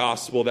believed in the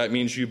gospel, that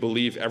means you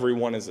believe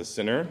everyone is a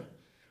sinner.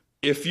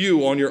 If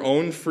you, on your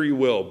own free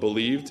will,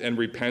 believed and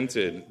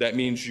repented, that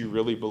means you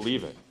really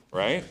believe it,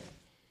 right?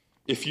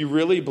 If you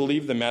really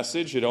believe the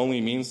message, it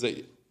only means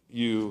that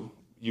you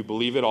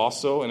believe it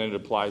also, and it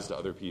applies to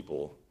other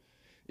people.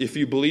 If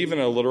you believe in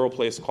a literal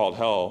place called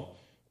hell,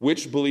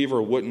 which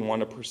believer wouldn't want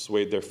to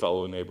persuade their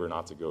fellow neighbor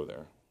not to go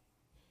there?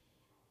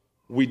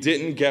 We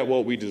didn't get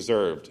what we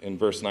deserved in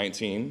verse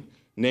 19,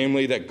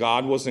 namely that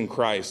God was in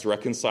Christ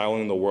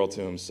reconciling the world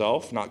to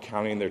himself, not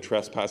counting their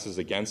trespasses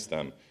against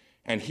them.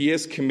 And he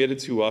has committed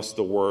to us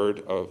the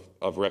word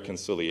of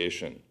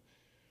reconciliation.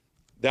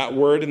 That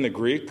word in the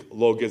Greek,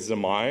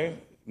 logizomai,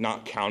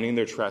 not counting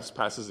their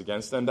trespasses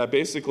against them, that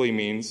basically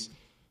means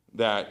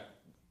that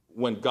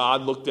when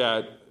God looked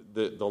at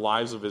the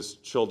lives of his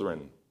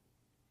children,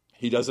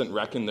 he doesn't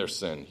reckon their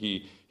sin.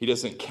 He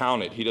doesn't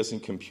count it. He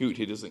doesn't compute.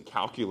 He doesn't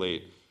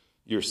calculate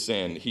your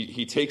sin.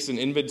 He takes an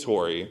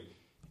inventory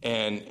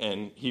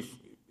and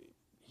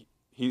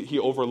he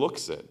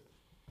overlooks it.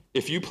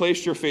 If you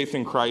placed your faith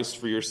in Christ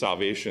for your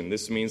salvation,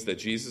 this means that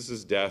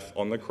Jesus' death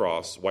on the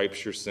cross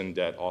wipes your sin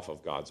debt off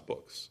of God's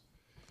books.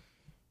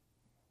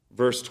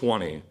 Verse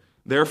 20,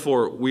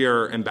 therefore we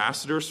are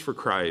ambassadors for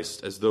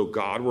Christ, as though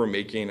God were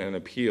making an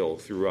appeal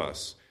through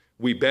us.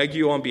 We beg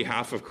you on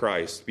behalf of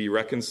Christ, be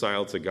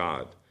reconciled to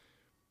God.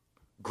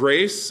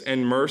 Grace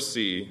and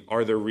mercy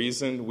are the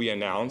reason we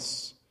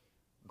announce.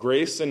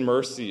 Grace and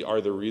mercy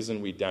are the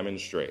reason we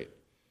demonstrate.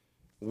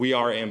 We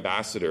are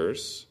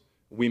ambassadors.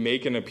 We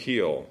make an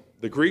appeal.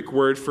 The Greek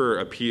word for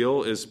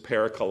appeal is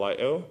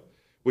parakaleo,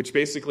 which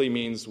basically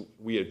means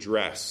we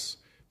address.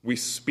 We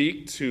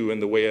speak to in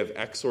the way of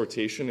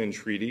exhortation,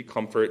 entreaty,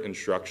 comfort,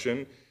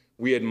 instruction.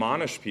 We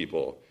admonish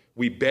people.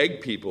 We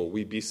beg people.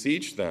 We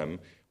beseech them.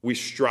 We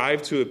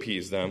strive to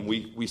appease them.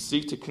 We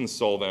seek to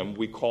console them.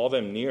 We call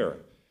them near.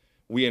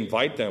 We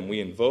invite them.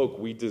 We invoke.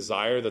 We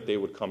desire that they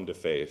would come to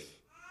faith.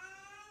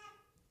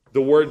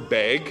 The word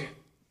beg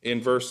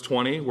in verse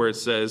 20, where it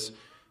says,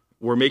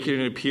 we're making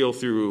an appeal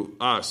through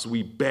us.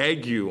 We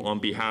beg you on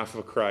behalf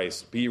of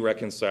Christ, be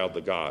reconciled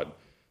to God.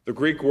 The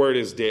Greek word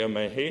is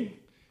deomehe,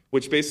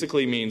 which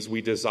basically means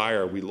we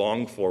desire, we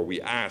long for, we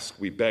ask,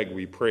 we beg,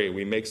 we pray,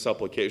 we make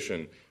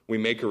supplication, we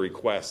make a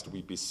request,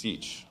 we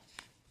beseech.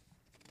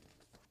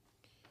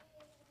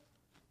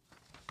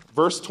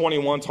 Verse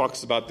 21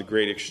 talks about the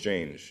great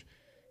exchange.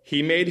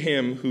 He made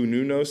him who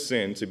knew no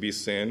sin to be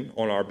sin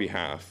on our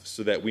behalf,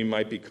 so that we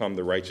might become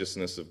the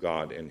righteousness of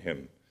God in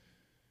him.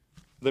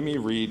 Let me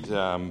read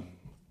 1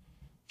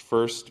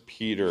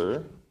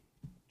 Peter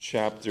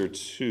chapter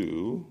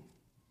 2,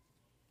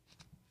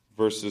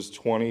 verses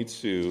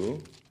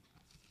 22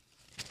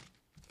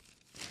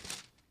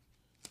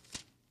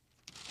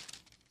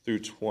 through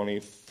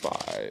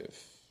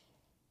 25.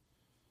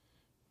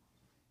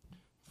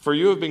 For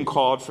you have been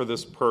called for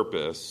this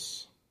purpose,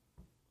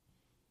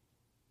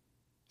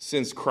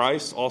 since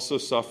Christ also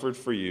suffered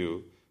for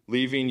you,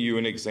 leaving you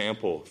an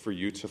example for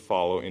you to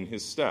follow in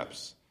his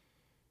steps,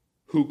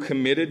 who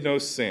committed no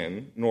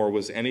sin, nor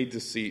was any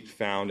deceit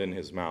found in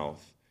his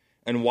mouth.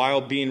 And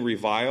while being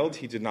reviled,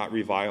 he did not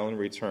revile in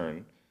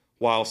return.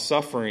 While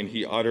suffering,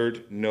 he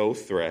uttered no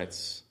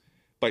threats,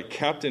 but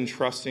kept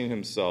entrusting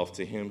himself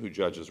to him who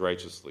judges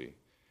righteously.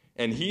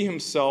 And he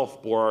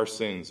himself bore our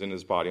sins in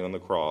his body on the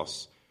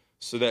cross,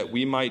 so that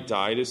we might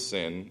die to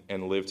sin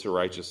and live to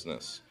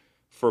righteousness.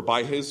 For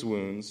by his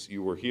wounds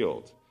you were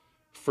healed.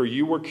 For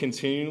you were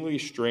continually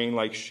straying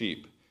like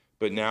sheep,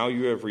 but now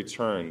you have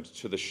returned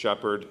to the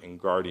shepherd and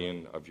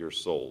guardian of your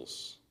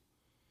souls.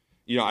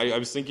 You know, I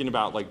was thinking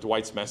about like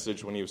Dwight's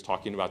message when he was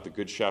talking about the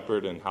good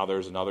shepherd and how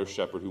there's another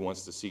shepherd who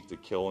wants to seek to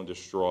kill and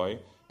destroy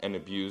and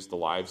abuse the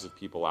lives of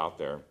people out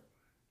there,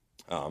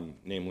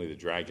 namely the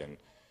dragon.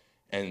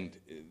 And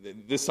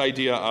this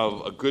idea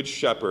of a good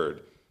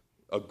shepherd,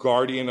 a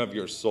guardian of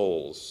your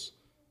souls,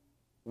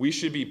 we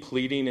should be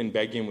pleading and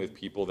begging with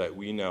people that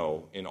we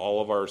know in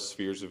all of our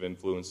spheres of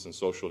influence and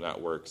social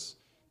networks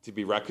to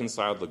be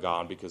reconciled to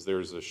God, because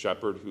there's a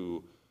shepherd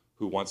who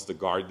wants to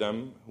guard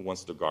them, who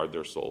wants to guard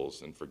their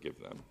souls and forgive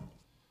them.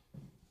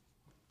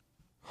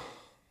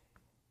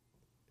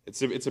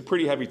 It's a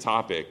pretty heavy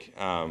topic,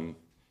 and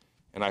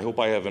I hope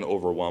I haven't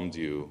overwhelmed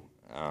you.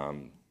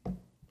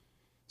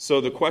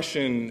 So the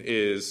question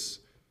is,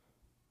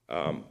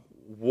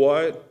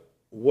 what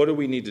do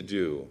we need to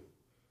do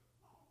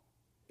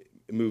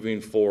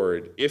moving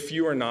forward if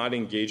you are not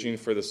engaging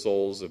for the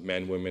souls of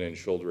men, women, and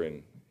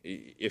children?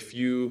 If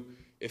you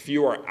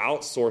are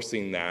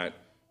outsourcing that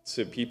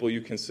to people you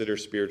consider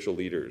spiritual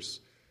leaders.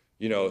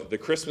 You know, the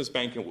Christmas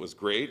banquet was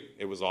great.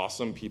 It was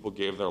awesome. People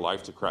gave their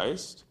life to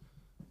Christ.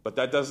 But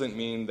that doesn't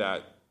mean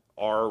that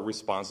our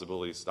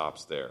responsibility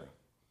stops there,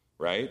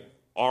 right?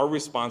 Our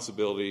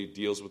responsibility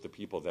deals with the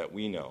people that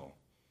we know.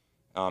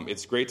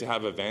 It's great to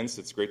have events.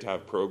 It's great to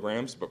have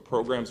programs, but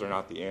programs are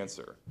not the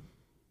answer.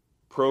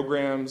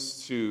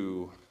 Programs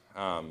to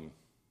kind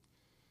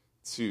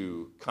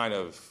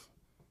of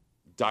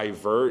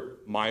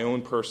divert my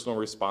own personal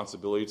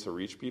responsibility to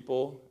reach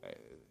people.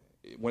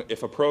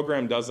 If a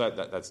program does that,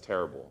 that's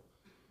terrible.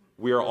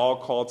 We are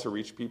all called to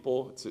reach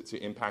people,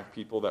 to impact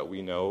people that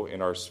we know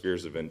in our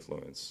spheres of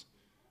influence.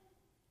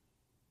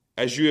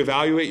 As you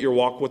evaluate your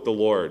walk with the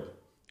Lord,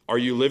 are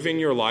you living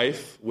your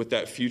life with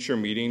that future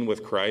meeting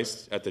with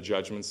Christ at the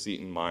judgment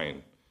seat in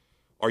mind?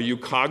 Are you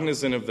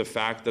cognizant of the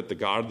fact that the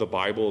God of the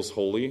Bible is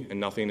holy and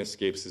nothing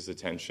escapes his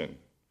attention?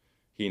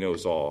 He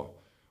knows all.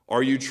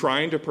 Are you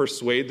trying to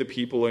persuade the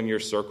people in your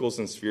circles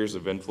and spheres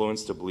of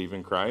influence to believe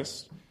in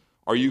Christ?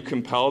 Are you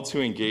compelled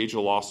to engage a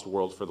lost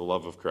world for the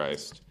love of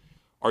Christ?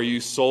 Are you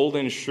sold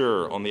and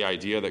sure on the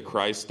idea that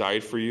Christ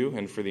died for you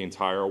and for the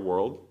entire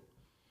world?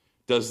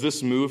 Does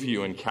this move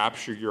you and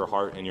capture your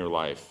heart and your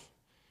life?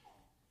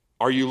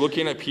 Are you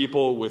looking at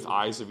people with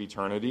eyes of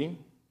eternity?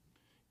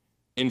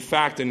 In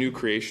fact, a new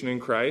creation in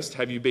Christ?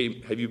 Have you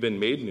been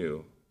made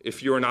new?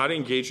 If you are not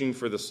engaging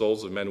for the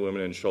souls of men,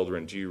 women, and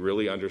children, do you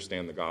really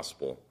understand the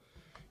gospel?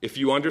 If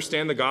you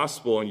understand the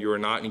gospel and you are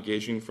not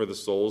engaging for the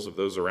souls of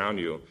those around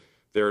you,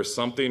 there is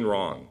something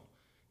wrong.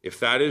 If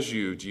that is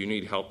you, do you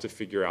need help to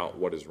figure out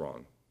what is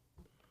wrong?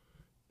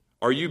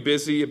 Are you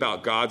busy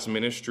about God's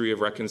ministry of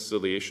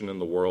reconciliation in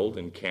the world,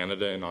 in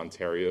Canada, in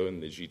Ontario,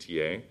 in the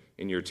GTA,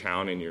 in your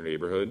town, in your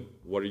neighborhood?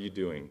 What are you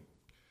doing?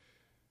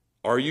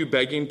 Are you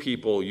begging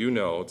people you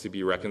know to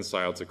be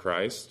reconciled to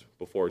Christ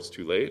before it's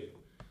too late?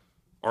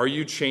 Are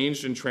you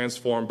changed and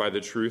transformed by the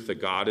truth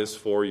that God is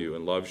for you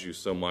and loves you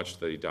so much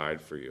that he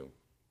died for you?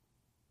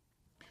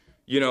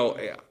 You know,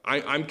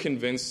 I'm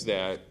convinced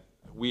that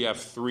we have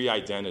three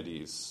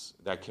identities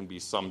that can be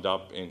summed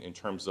up in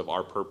terms of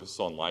our purpose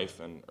on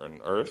life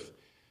and earth.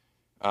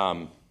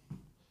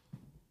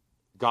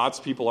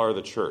 God's people are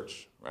the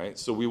church, right?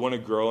 So we want to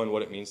grow in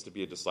what it means to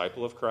be a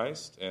disciple of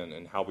Christ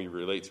and how we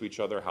relate to each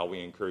other, how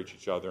we encourage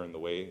each other in the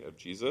way of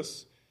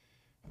Jesus.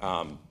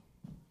 A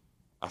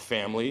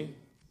family.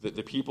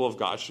 The people of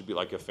God should be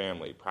like a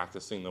family,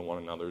 practicing the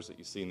one another's that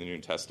you see in the New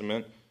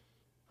Testament.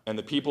 And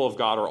the people of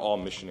God are all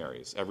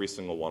missionaries, every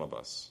single one of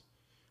us.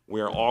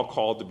 We are all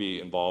called to be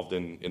involved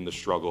in the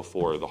struggle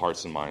for the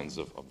hearts and minds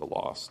of the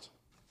lost.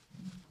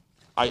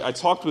 I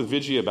talked with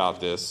Vijay about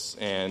this,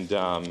 and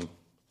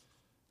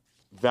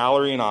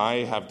Valerie and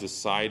I have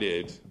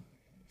decided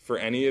for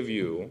any of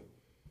you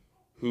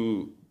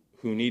who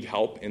need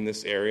help in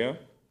this area,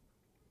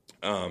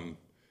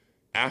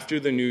 after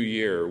the new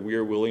year, we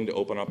are willing to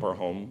open up our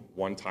home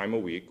one night a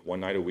week,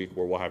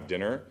 where we'll have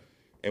dinner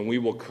And we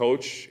will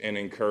coach and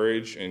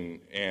encourage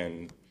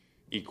and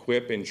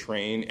equip and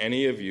train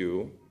any of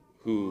you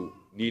who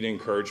need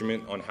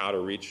encouragement on how to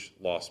reach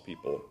lost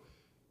people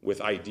with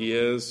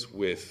ideas,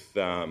 with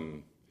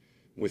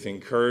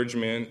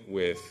encouragement,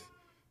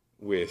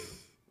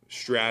 with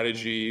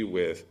strategy,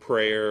 with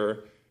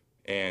prayer.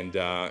 And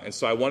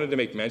so I wanted to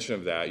make mention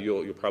of that.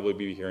 You'll probably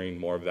be hearing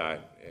more of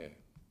that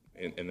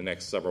in the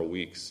next several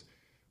weeks.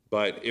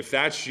 But if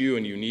that's you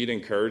and you need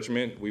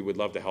encouragement, we would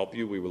love to help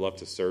you. We would love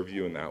to serve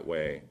you in that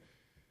way.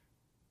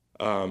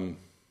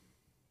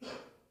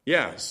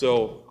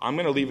 So I'm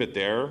going to leave it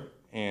there,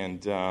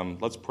 and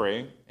let's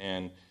pray.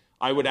 And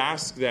I would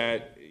ask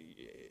that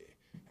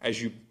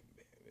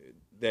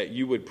that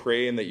you would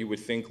pray and that you would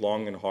think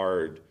long and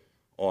hard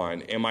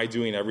on, am I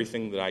doing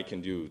everything that I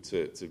can do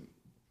to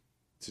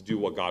do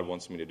what God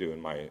wants me to do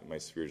in my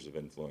spheres of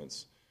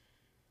influence?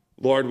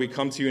 Lord, we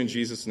come to you in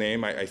Jesus'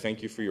 name. I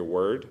thank you for your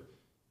word.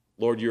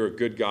 Lord, you're a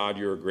good God,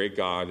 you're a great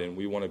God, and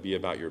we want to be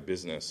about your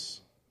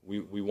business.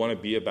 We want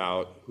to be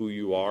about who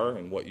you are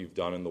and what you've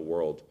done in the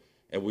world.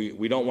 And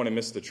we don't want to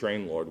miss the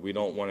train, Lord. We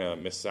don't want to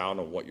miss out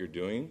on what you're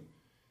doing.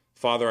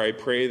 Father, I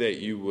pray that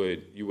you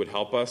would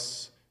help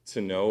us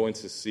to know and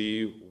to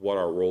see what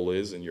our role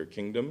is in your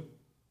kingdom.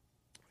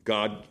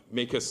 God,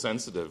 make us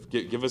sensitive.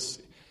 Give us,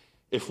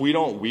 if we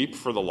don't weep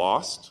for the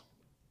lost,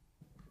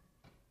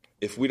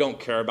 if we don't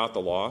care about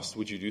the lost,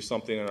 would you do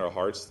something in our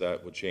hearts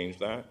that would change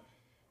that?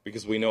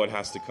 Because we know it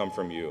has to come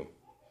from you.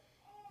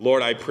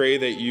 Lord, I pray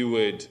that you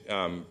would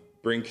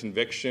bring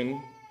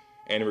conviction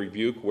and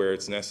rebuke where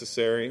it's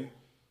necessary.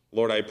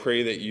 Lord, I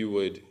pray that you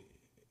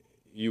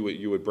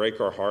would break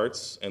our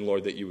hearts, and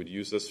Lord, that you would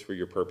use us for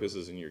your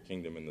purposes in your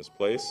kingdom in this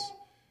place.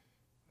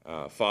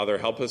 Father,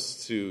 help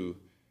us to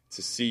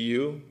see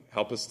you.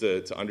 Help us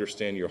to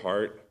understand your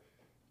heart.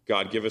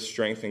 God, give us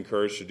strength and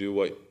courage to do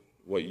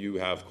what you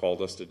have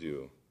called us to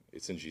do.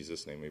 It's in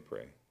Jesus' name we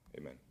pray.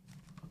 Amen.